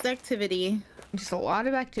 just activity. Just a lot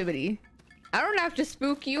of activity. I don't have to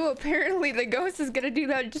spook you. Apparently the ghost is gonna do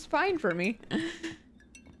that just fine for me.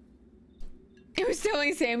 It was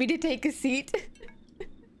telling Sammy to take a seat.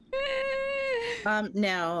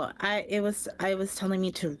 No, I was telling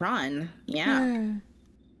me to run. Yeah.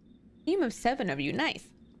 Team of 7 of you, nice.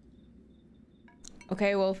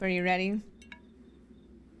 Okay, Wolf, are you ready?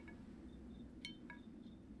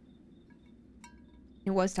 It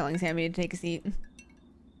was telling Sammy to take a seat.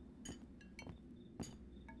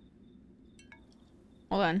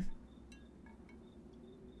 Hold on.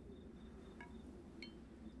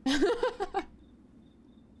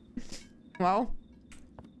 Well,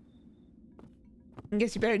 I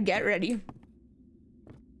guess you better get ready.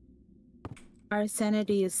 Our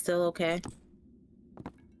sanity is still okay.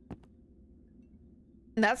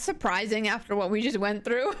 That's surprising after what we just went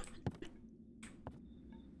through.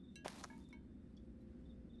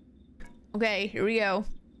 Okay, here we go.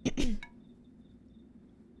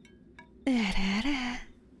 There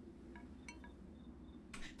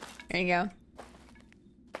you go.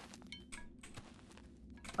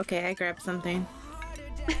 Okay, I grabbed something.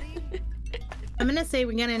 I'm gonna say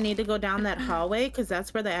we're gonna need to go down that hallway because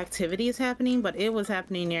that's where the activity is happening, but it was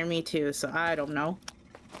happening near me too, so I don't know.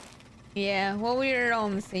 Yeah, well, we were all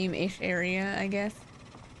in the same-ish area, I guess.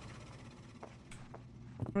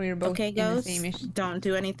 We were both Okay, in the ghost, same-ish. don't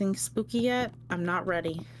do anything spooky yet. I'm not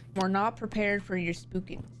ready. We're not prepared for your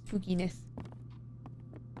spookiness.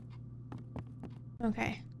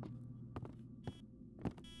 Okay.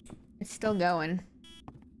 It's still going.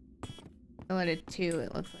 Still at a 2,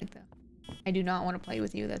 it looks like, though. I do not want to play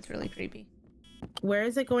with you. That's really creepy. Where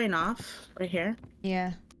is it going off? Right here?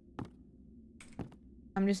 Yeah.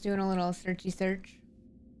 I'm just doing a little searchy search.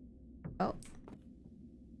 Oh.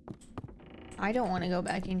 I don't want to go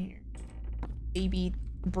back in here. Baby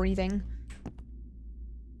breathing.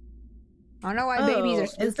 I don't know why babies are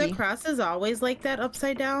spooky. Is the crosses always like that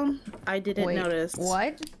upside down? I didn't notice.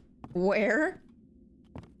 What? Where?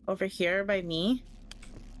 Over here by me?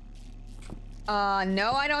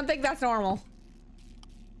 No, I don't think that's normal.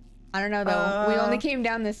 I don't know though. We only came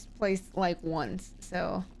down this place like once,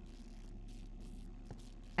 so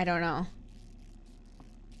I don't know.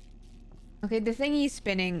 Okay, the thingy's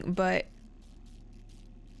spinning, but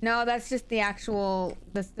no, that's just the actual,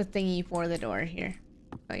 that's the thingy for the door here.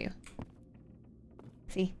 Show you.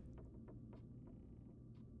 See?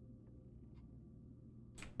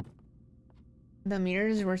 The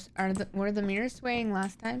mirrors were the mirrors swaying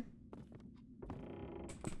last time?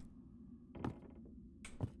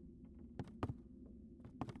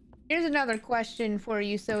 Here's another question for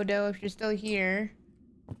you, Sodo, if you're still here.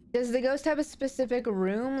 Does the ghost have a specific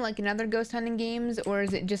room, like in other ghost hunting games, or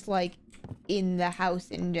is it just like in the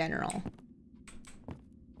house in general?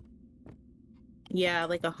 Yeah,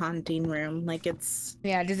 like a haunting room. Like it's...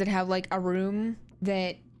 Yeah, does it have like a room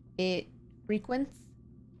that it frequents?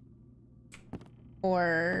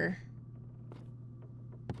 Or...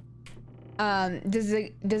 does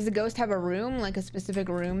the ghost have a room, like a specific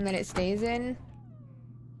room that it stays in?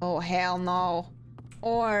 Oh, hell no.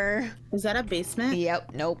 Or... Is that a basement?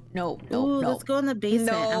 Yep. Nope. Let's go in the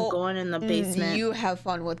basement. No. I'm going in the basement. You have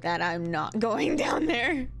fun with that. I'm not going down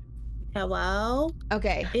there. Hello?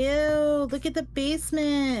 Okay. Ew, look at the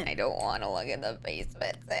basement. I don't want to look at the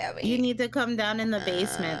basement, Sammy. You need to come down in the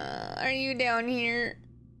basement. Are you down here?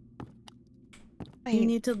 You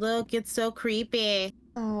need to look. It's so creepy.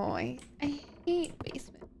 Oh, I hate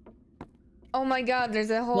basement. Oh my god, there's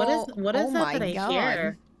a whole... What is that I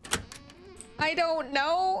hear? I don't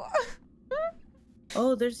know.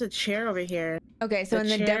 Oh, there's a chair over here. Okay, so in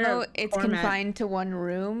the demo, it's confined to one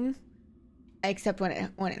room, except when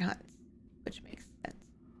it hunts, which makes sense.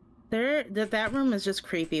 That room is just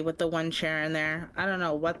creepy with the one chair in there. I don't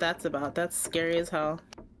know what that's about. That's scary as hell.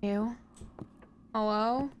 Ew.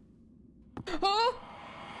 Hello? Oh!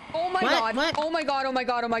 Oh my god! What? Oh my god! Oh my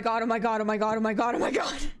god! Oh my god! Oh my god! Oh my god! Oh my god! Oh my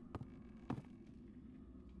god!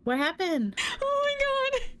 What happened? Oh my god!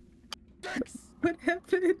 What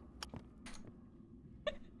happened?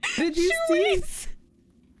 Did you see?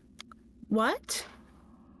 What?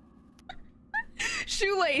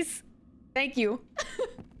 Shoelace. Thank you.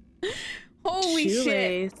 Holy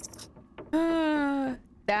Shoelace. shit.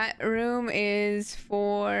 That room is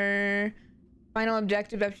for final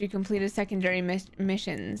objective after you completed secondary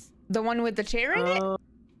missions. The one with the chair in it?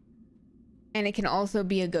 And it can also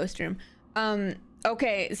be a ghost room.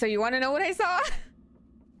 Okay, so you want to know what I saw?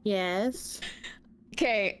 Yes.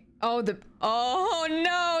 Okay. Oh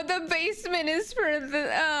no, the basement is for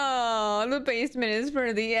the basement is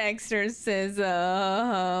for the exorcism.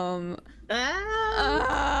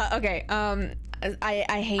 Okay. I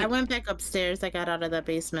hate... I went back upstairs. I got out of the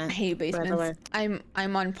basement. I hate basements.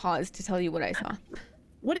 I'm on pause to tell you what I saw.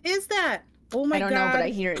 What is that? Oh my god. I don't know, but I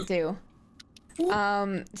hear it too.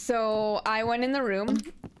 So I went in the room.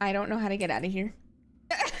 I don't know how to get out of here.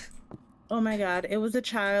 Oh my god, it was a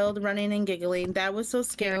child running and giggling. That was so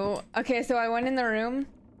scary. Okay, so I went in the room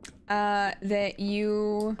that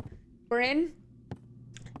you were in.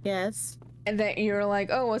 Yes. And that you were like,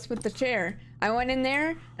 oh, what's with the chair? I went in there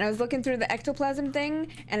and I was looking through the ectoplasm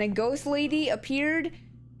thing and a ghost lady appeared.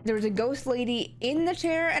 There was a ghost lady in the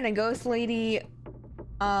chair and a ghost lady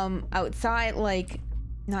outside, like,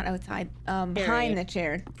 not outside, behind the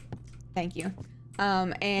chair. Thank you.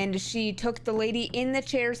 And she took the lady in the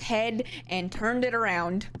chair's head and turned it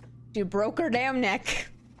around. She broke her damn neck.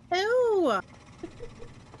 Ew.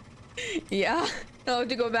 Yeah. I'll have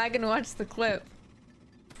to go back and watch the clip.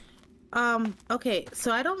 Okay,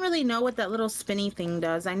 so I don't really know what that little spinny thing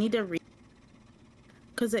does. I need to read,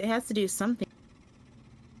 because it has to do something.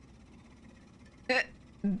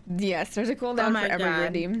 Yes, there's a cooldown for every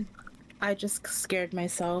redeem. I just scared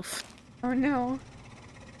myself. Oh no.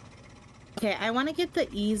 Okay, I want to get the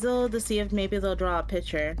easel to see if maybe they'll draw a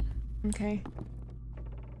picture. Okay.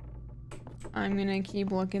 I'm gonna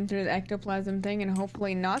keep looking through the ectoplasm thing and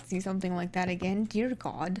hopefully not see something like that again. Dear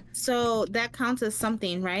God. So that counts as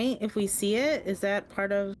something, right? If we see it, is that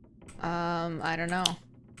part of... I don't know.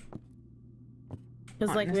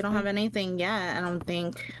 Because, like, we don't have anything yet, I don't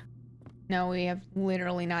think. No, we have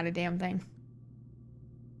literally not a damn thing.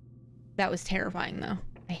 That was terrifying, though.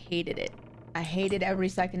 I hated it. I hated every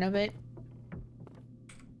second of it.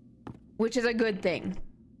 Which is a good thing.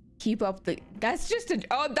 keep up the... That's just a...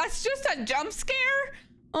 Oh, that's just a jump scare?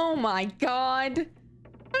 Oh my god.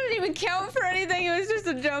 I didn't even count for anything. It was just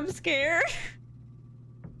a jump scare.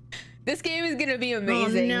 This game is gonna be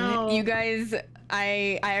amazing. Oh, no. You guys,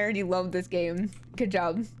 I already love this game. Good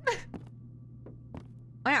job.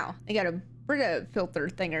 Wow, they got a Brita filter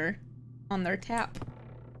thinger on their tap.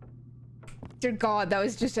 Dear god, that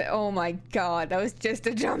was just a... Oh my god, that was just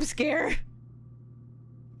a jump scare.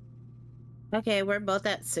 Okay, we're both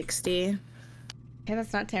at 60. Okay,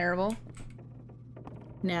 that's not terrible.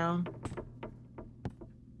 No.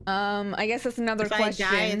 I guess that's another question.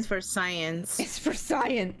 If I die, it's for science. It's for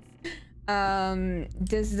science.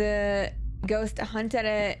 Does the ghost hunt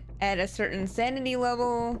at a certain sanity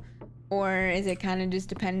level, or is it kind of just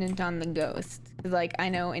dependent on the ghost? 'Cause, like, I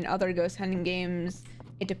know in other ghost hunting games,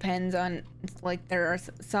 it depends on, like, there are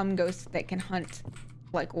some ghosts that can hunt,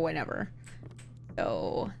 like, whenever.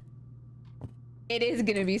 So, it is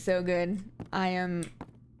gonna be so good. I am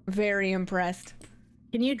very impressed.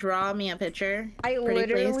 Can you draw me a picture? I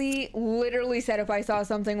literally said if I saw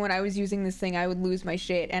something when I was using this thing, I would lose my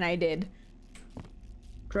shit, and I did.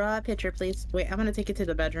 Draw a picture, please. Wait, I'm gonna take it to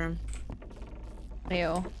the bedroom.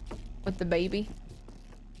 Ew. With the baby.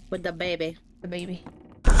 With the baby. The baby.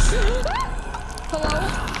 Hello?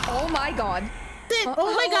 Oh my god.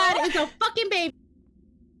 Oh my god, it's a fucking baby!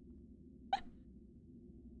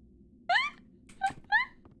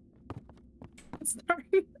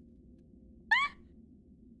 Sorry.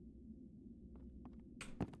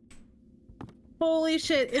 Holy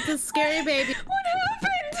shit, it's a scary baby. What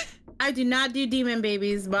happened? I do not do demon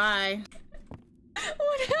babies. Bye.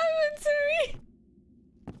 What happened to me?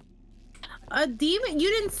 A demon? You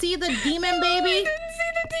didn't see the demon No, baby? I didn't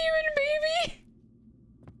see the demon baby.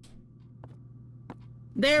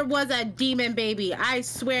 There was a demon baby. I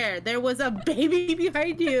swear. There was a baby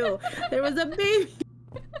behind you. There was a baby.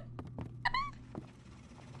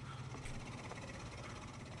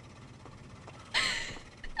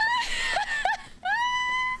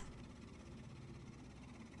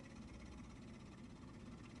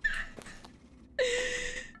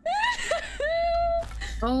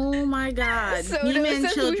 Oh my god. So demon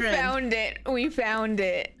children. We found it. We found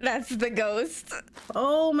it. That's the ghost.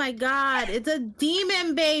 Oh my god. It's a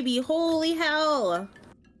demon baby. Holy hell.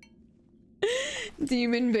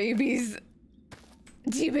 Demon babies.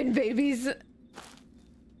 Demon babies.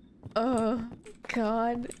 Oh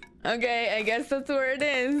god. Okay, I guess that's where it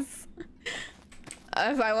is.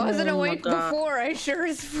 If I wasn't awake before, I sure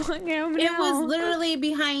as fuck am now. It was literally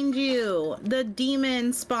behind you. The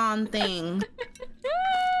demon spawn thing.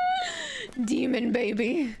 Demon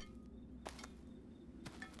baby.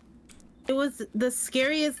 It was the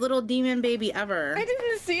scariest little demon baby ever. I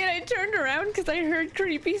didn't see it. I turned around because I heard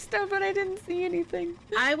creepy stuff, but I didn't see anything.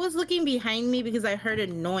 I was looking behind me because I heard a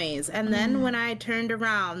noise, and then when I turned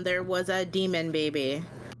around, there was a demon baby.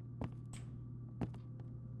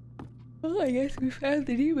 Well, I guess we found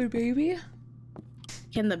the demon baby.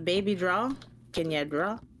 Can the baby draw? Can you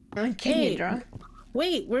draw? Can you draw?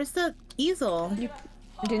 Wait, where's the easel?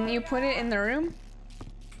 Didn't you put it in the room?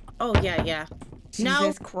 Oh, yeah.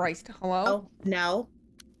 Jesus Christ. Hello? Oh, no.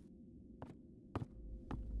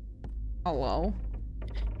 Hello?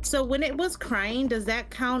 So when it was crying, does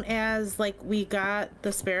that count as, like, we got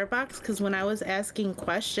the spirit box? Because when I was asking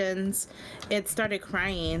questions, it started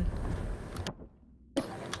crying.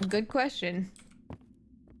 Good question.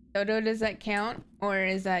 Dodo, does that count? Or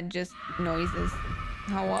is that just noises?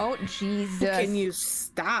 Hello? Jesus. Can you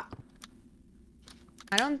stop?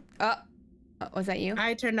 I don't... was that you?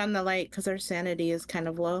 I turned on the light because our sanity is kind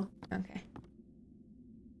of low. Okay.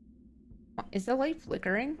 Is the light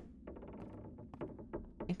flickering?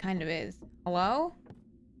 It kind of is. Hello?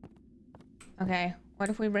 Okay. What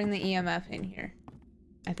if we bring the EMF in here?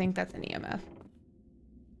 I think that's an EMF.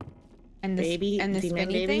 And this, baby, and this demon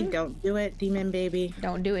baby, thing? don't do it, demon baby.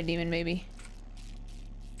 Don't do it, demon baby.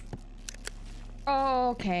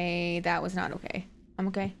 Okay, that was not okay. I'm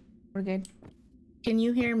okay. We're good. Can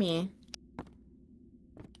you hear me?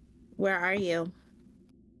 Where are you?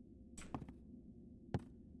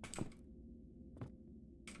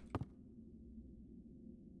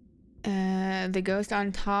 The ghost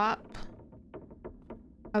on top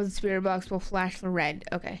of the spirit box will flash the red.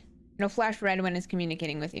 Okay. It'll flash red when it's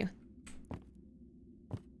communicating with you.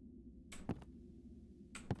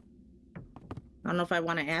 I don't know if I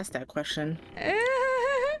want to ask that question.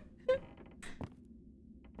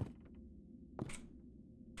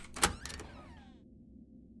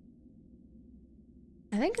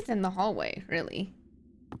 I think it's in the hallway, really.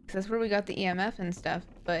 'Cause that's where we got the EMF and stuff,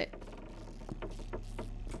 but...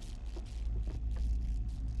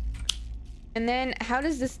 And then how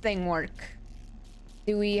does this thing work?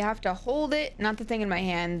 Do we have to hold it? Not the thing in my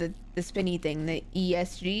hand, the spinny thing, the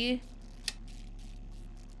ESG.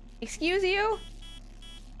 Excuse you?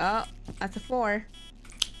 Oh, that's a 4.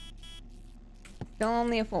 Still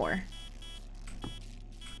only a 4.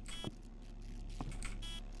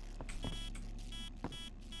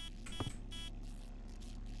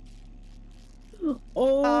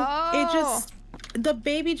 Oh, the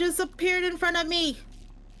baby just appeared in front of me.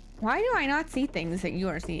 Why do I not see things that you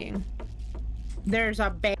are seeing? There's a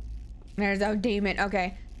baby. There's a demon.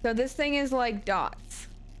 Okay, so this thing is like dots.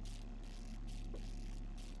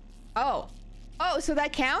 Oh, so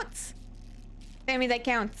that counts? Sammy, that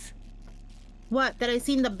counts. What? That I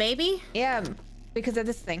seen the baby? Yeah, because of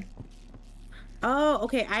this thing. Oh,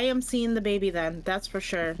 okay. I am seeing the baby then. That's for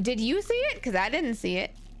sure. Did you see it? Because I didn't see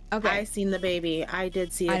it. Okay. I seen the baby. I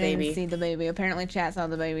did see a baby. I didn't see the baby. Apparently chat saw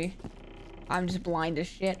the baby. I'm just blind as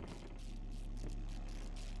shit.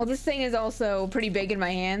 Well, this thing is also pretty big in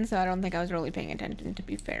my hand, so I don't think I was really paying attention, to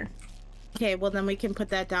be fair. Okay, well then we can put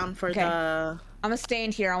that down for the... I'm gonna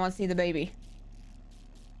stand here. I want to see the baby.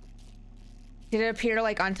 Did it appear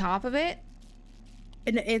like on top of it?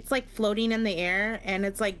 And it's like floating in the air, and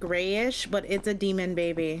it's like grayish, but it's a demon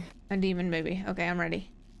baby. A demon baby. Okay, I'm ready.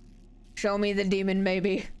 Show me the demon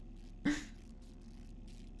baby.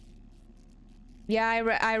 Yeah,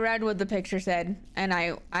 I read what the picture said, and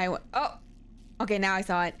oh, okay, now I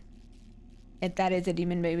saw it. That is a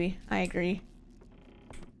demon baby. I agree.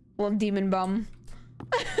 Little demon bum.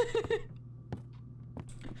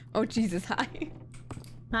 Oh Jesus! Hi.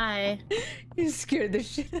 Hi. You scared the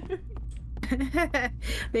shit out of me.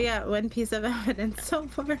 They got one piece of evidence so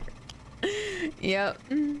far. Yep.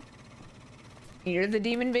 You're the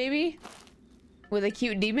demon baby with a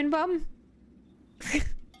cute demon bum.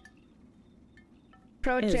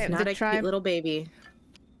 Pro It tip: is not the a tribe. cute little baby.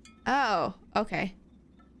 Oh, okay.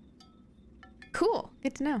 Cool.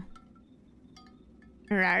 Good to know.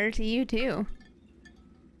 Rare to you too.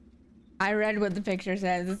 I read what the picture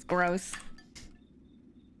says. It's gross.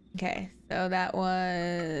 Okay, so that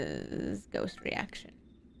was ghost reaction.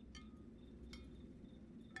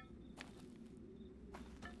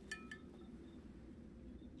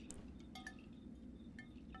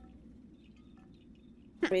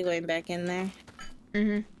 Are we going back in there?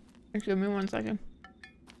 Mm-hmm. Give me 1 second.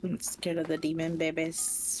 I'm scared of the demon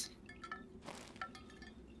babies.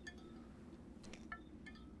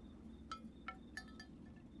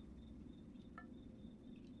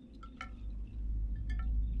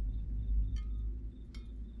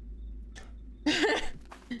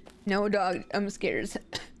 No, dog. I'm scared.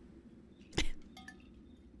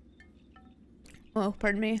 Oh,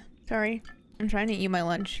 pardon me. Sorry. I'm trying to eat my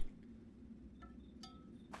lunch.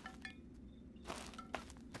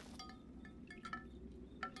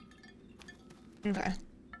 Okay.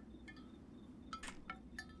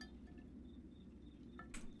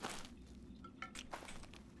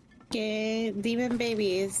 Okay, demon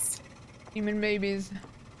babies. Demon babies.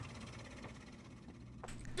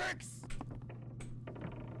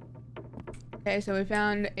 Okay, so we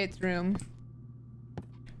found its room.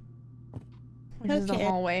 Which is the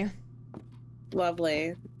hallway.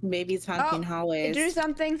 Lovely. Babies haunting hallways. It drew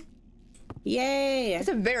something. Yay! It's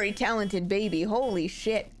a very talented baby. Holy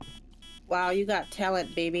shit. Wow, you got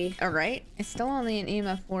talent, baby. Alright. It's still only an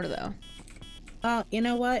EMF 4 though. Oh, you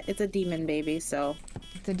know what? It's a demon baby, so...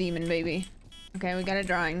 It's a demon baby. Okay, we got a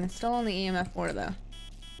drawing. It's still only EMF 4 though.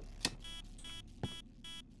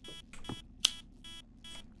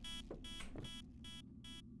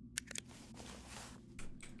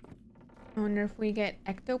 I wonder if we get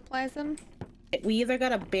ectoplasm. We either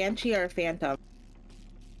got a banshee or a phantom.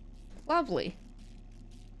 Lovely.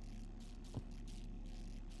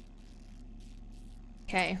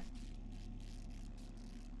 Okay.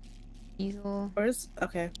 Easel. Where's...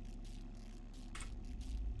 Okay.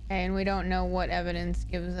 Okay, and we don't know what evidence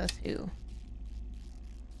gives us who.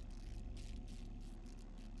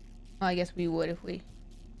 Well, I guess we would if we...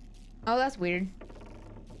 Oh, that's weird.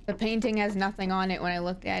 The painting has nothing on it when I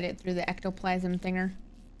looked at it through the ectoplasm thinger.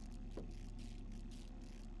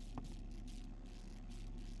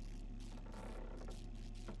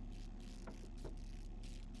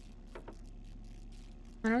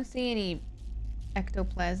 I don't see any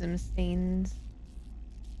ectoplasm stains.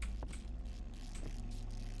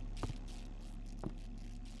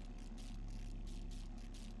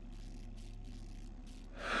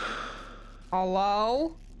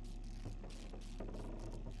 Hello?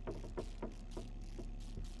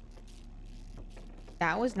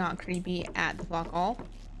 That was not creepy at the fuck all.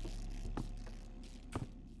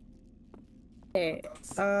 Okay,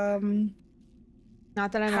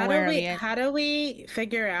 Not that I'm aware of yet. How do we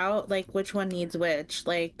figure out like which one needs which?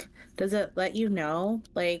 Like, does it let you know?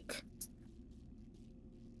 Like,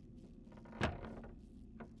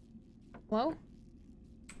 Hello?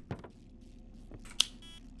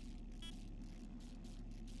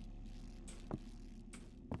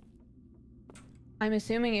 I'm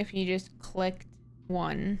assuming if you just clicked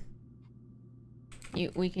one,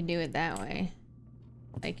 we could do it that way.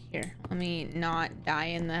 Like here, let me not die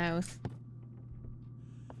in the house.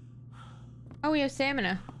 Oh, we have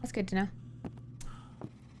stamina. That's good to know.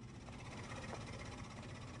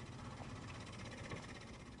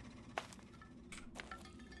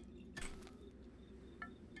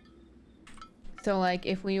 So like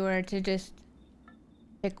if we were to just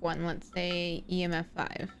pick one, let's say EMF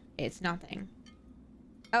 5, it's nothing.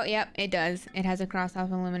 Oh, yep, it does. It has a cross-off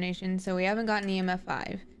illumination, so we haven't gotten EMF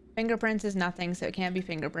 5. Fingerprints is nothing, so it can't be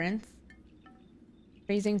fingerprints.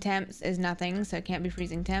 Freezing temps is nothing, so it can't be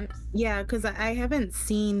freezing temps. yeah, because I haven't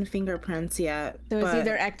seen fingerprints yet. So it's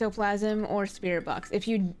either ectoplasm or spirit box. If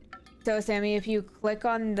you, so Sammy, if you click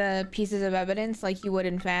on the pieces of evidence like you would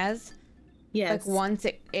in Phaz, yes. like once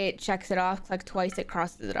it checks it off, click twice, it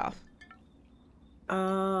crosses it off.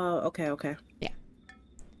 Oh, okay, okay. Yeah.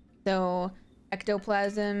 So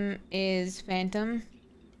ectoplasm is phantom,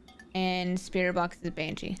 and spirit box is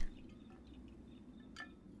banshee.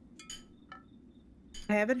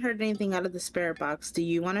 I haven't heard anything out of the spirit box. Do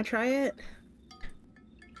you want to try it?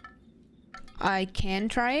 I can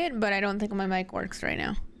try it, but I don't think my mic works right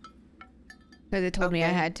now. Because it told me I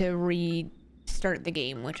had to restart the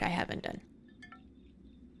game, which I haven't done.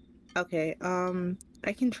 Okay,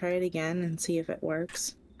 I can try it again and see if it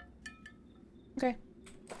works. Okay.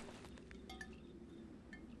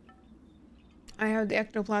 I have the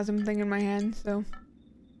ectoplasm thing in my hand, so...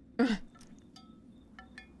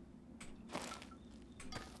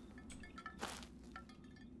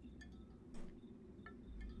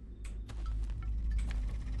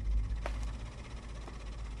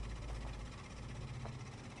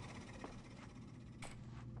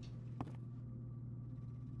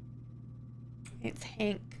 It's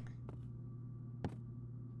Hank.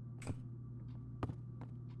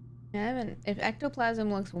 I haven't... If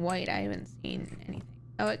ectoplasm looks white, I haven't seen anything.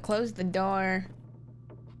 Oh, it closed the door.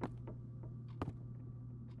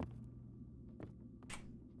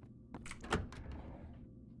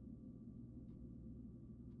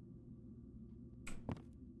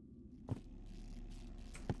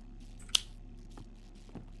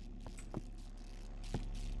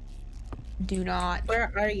 Do not.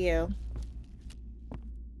 Where are you?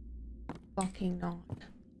 Fucking not.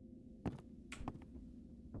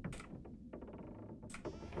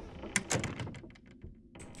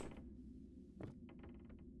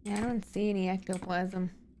 Yeah, I don't see any ectoplasm.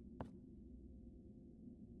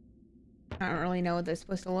 I don't really know what they're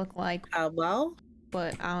supposed to look like, Well?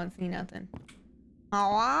 but I don't see nothing. Oh,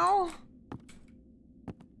 wow.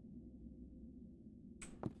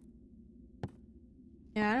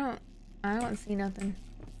 Yeah, I don't see nothing.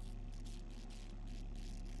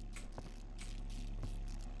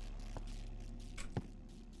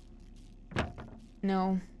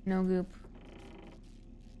 No goop.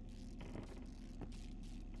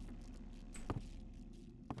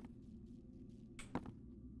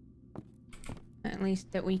 At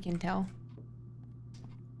least that we can tell.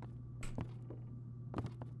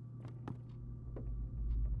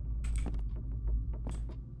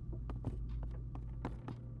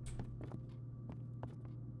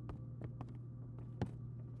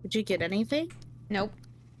 Did you get anything? Nope.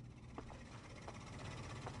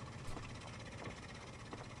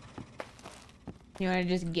 You wanna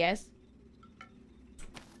just guess?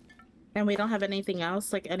 And we don't have anything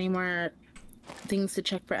else? Like any more things to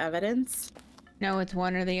check for evidence? No, it's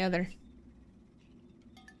one or the other.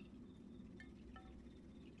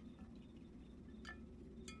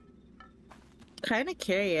 Kind of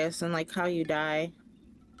curious and like how you die.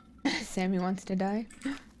 Sammy wants to die.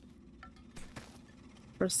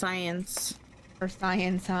 For science. For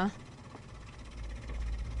science, huh?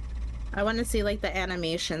 I want to see like the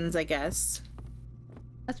animations, I guess.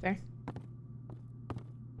 That's fair.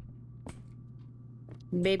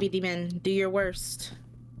 Baby demon, do your worst.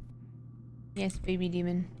 Yes, baby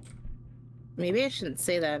demon. Maybe I shouldn't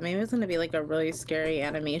say that. Maybe it's gonna be like a really scary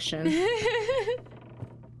animation.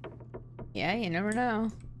 Yeah, you never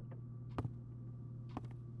know.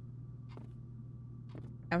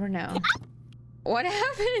 Never know. What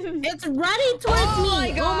happened? It's running towards me!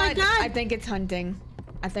 My God. Oh my god! I think it's hunting.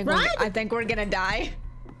 I think we're gonna die.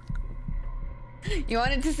 You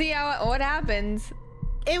wanted to see what happens.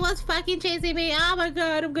 It was fucking chasing me. Oh my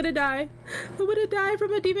god, I'm gonna die. I'm gonna die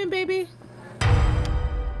from a demon baby.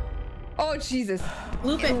 Oh Jesus!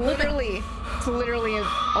 Loop it. Literally, it's literally.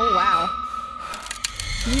 Oh wow!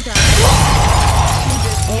 You died.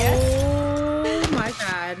 Yes. Oh my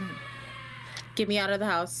god! Get me out of the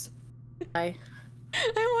house. Bye.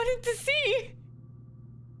 I wanted to see.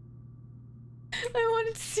 I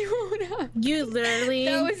wanted to see what would happen. You literally.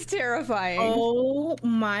 That was terrifying. Oh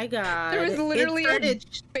my god! There was literally a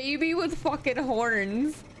baby with fucking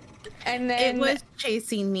horns, and then it was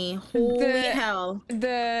chasing me. Holy hell!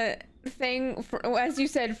 The thing, as you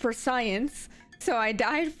said, for science. So I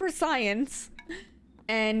died for science,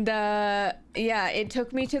 and yeah, it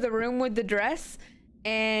took me to the room with the dress,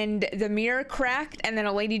 and the mirror cracked, and then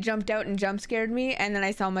a lady jumped out and jump scared me, and then I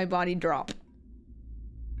saw my body drop.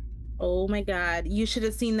 Oh my god, you should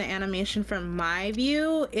have seen the animation from my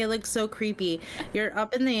view. It looks so creepy. You're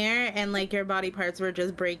up in the air and like your body parts were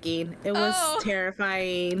just breaking. It was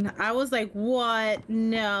terrifying. I was like, what?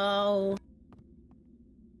 No.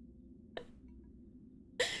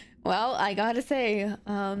 Well, I gotta say,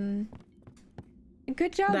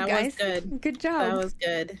 good job, that guys. Was good. Good job. That was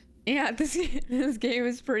good. Yeah, this game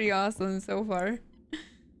is pretty awesome so far.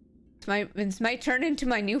 It's my turn into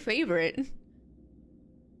my new favorite.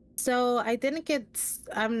 So I didn't get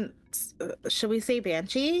should we say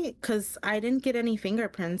Banshee? Because I didn't get any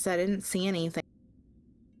fingerprints. I didn't see anything.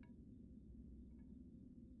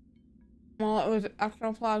 Well, it was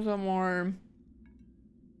Ectoplasm or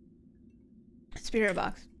Spirit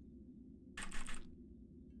Box.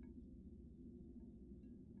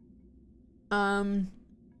 I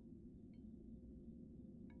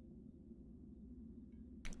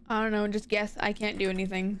don't know, just guess. I can't do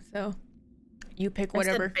anything, so you pick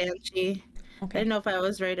whatever. I said Banshee. Okay. I didn't know if I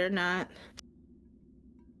was right or not.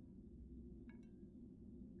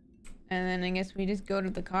 And then I guess we just go to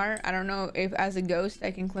the car. I don't know if as a ghost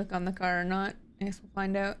I can click on the car or not. I guess we'll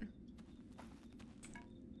find out.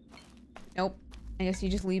 Nope. I guess you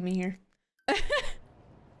just leave me here.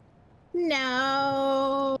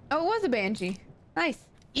 No. Oh, it was a Banshee. Nice.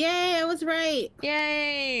 Yay, I was right.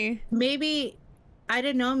 Yay. Maybe, I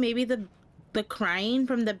don't know, maybe the crying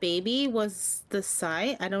from the baby was the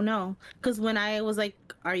sign. I don't know. Because when I was like,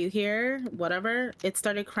 are you here? Whatever. It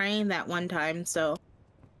started crying that one time, so.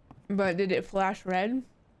 But did it flash red?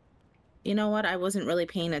 You know what? I wasn't really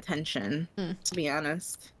paying attention, to be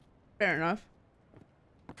honest. Fair enough.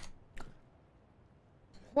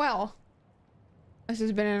 Well, this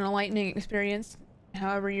has been an enlightening experience.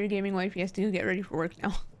 However, your gaming wife has to get ready for work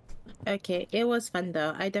now. Okay, it was fun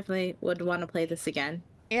though. I definitely would want to play this again.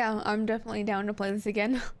 Yeah, I'm definitely down to play this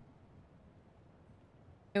again.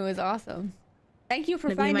 It was awesome. Thank you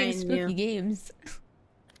for finding spooky games.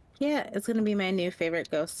 Yeah, it's gonna be my new favorite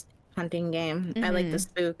ghost hunting game. I like the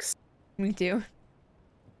spooks. Me too.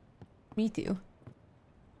 Me too.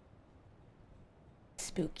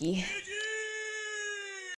 Spooky.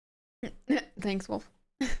 Thanks, Wolf.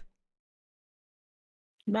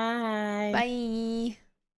 Bye. Bye.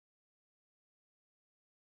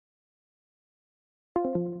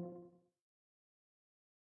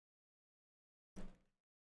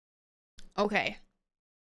 Okay.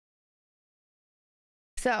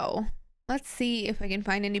 So, let's see if I can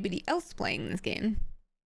find anybody else playing this game.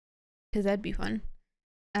 Because that'd be fun.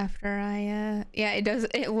 After I, yeah,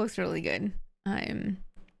 it looks really good.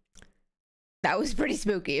 That was pretty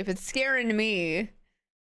spooky. If it's scaring me,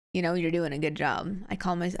 you know, you're doing a good job. I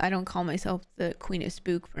don't call myself the Queen of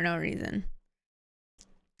Spook for no reason.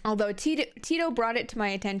 Although Tito brought it to my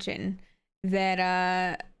attention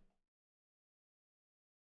that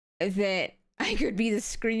that I could be the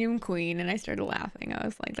Scream Queen, and I started laughing. I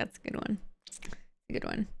was like, that's a good one. A good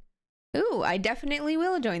one. Ooh, I definitely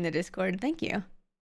will join the Discord. Thank you.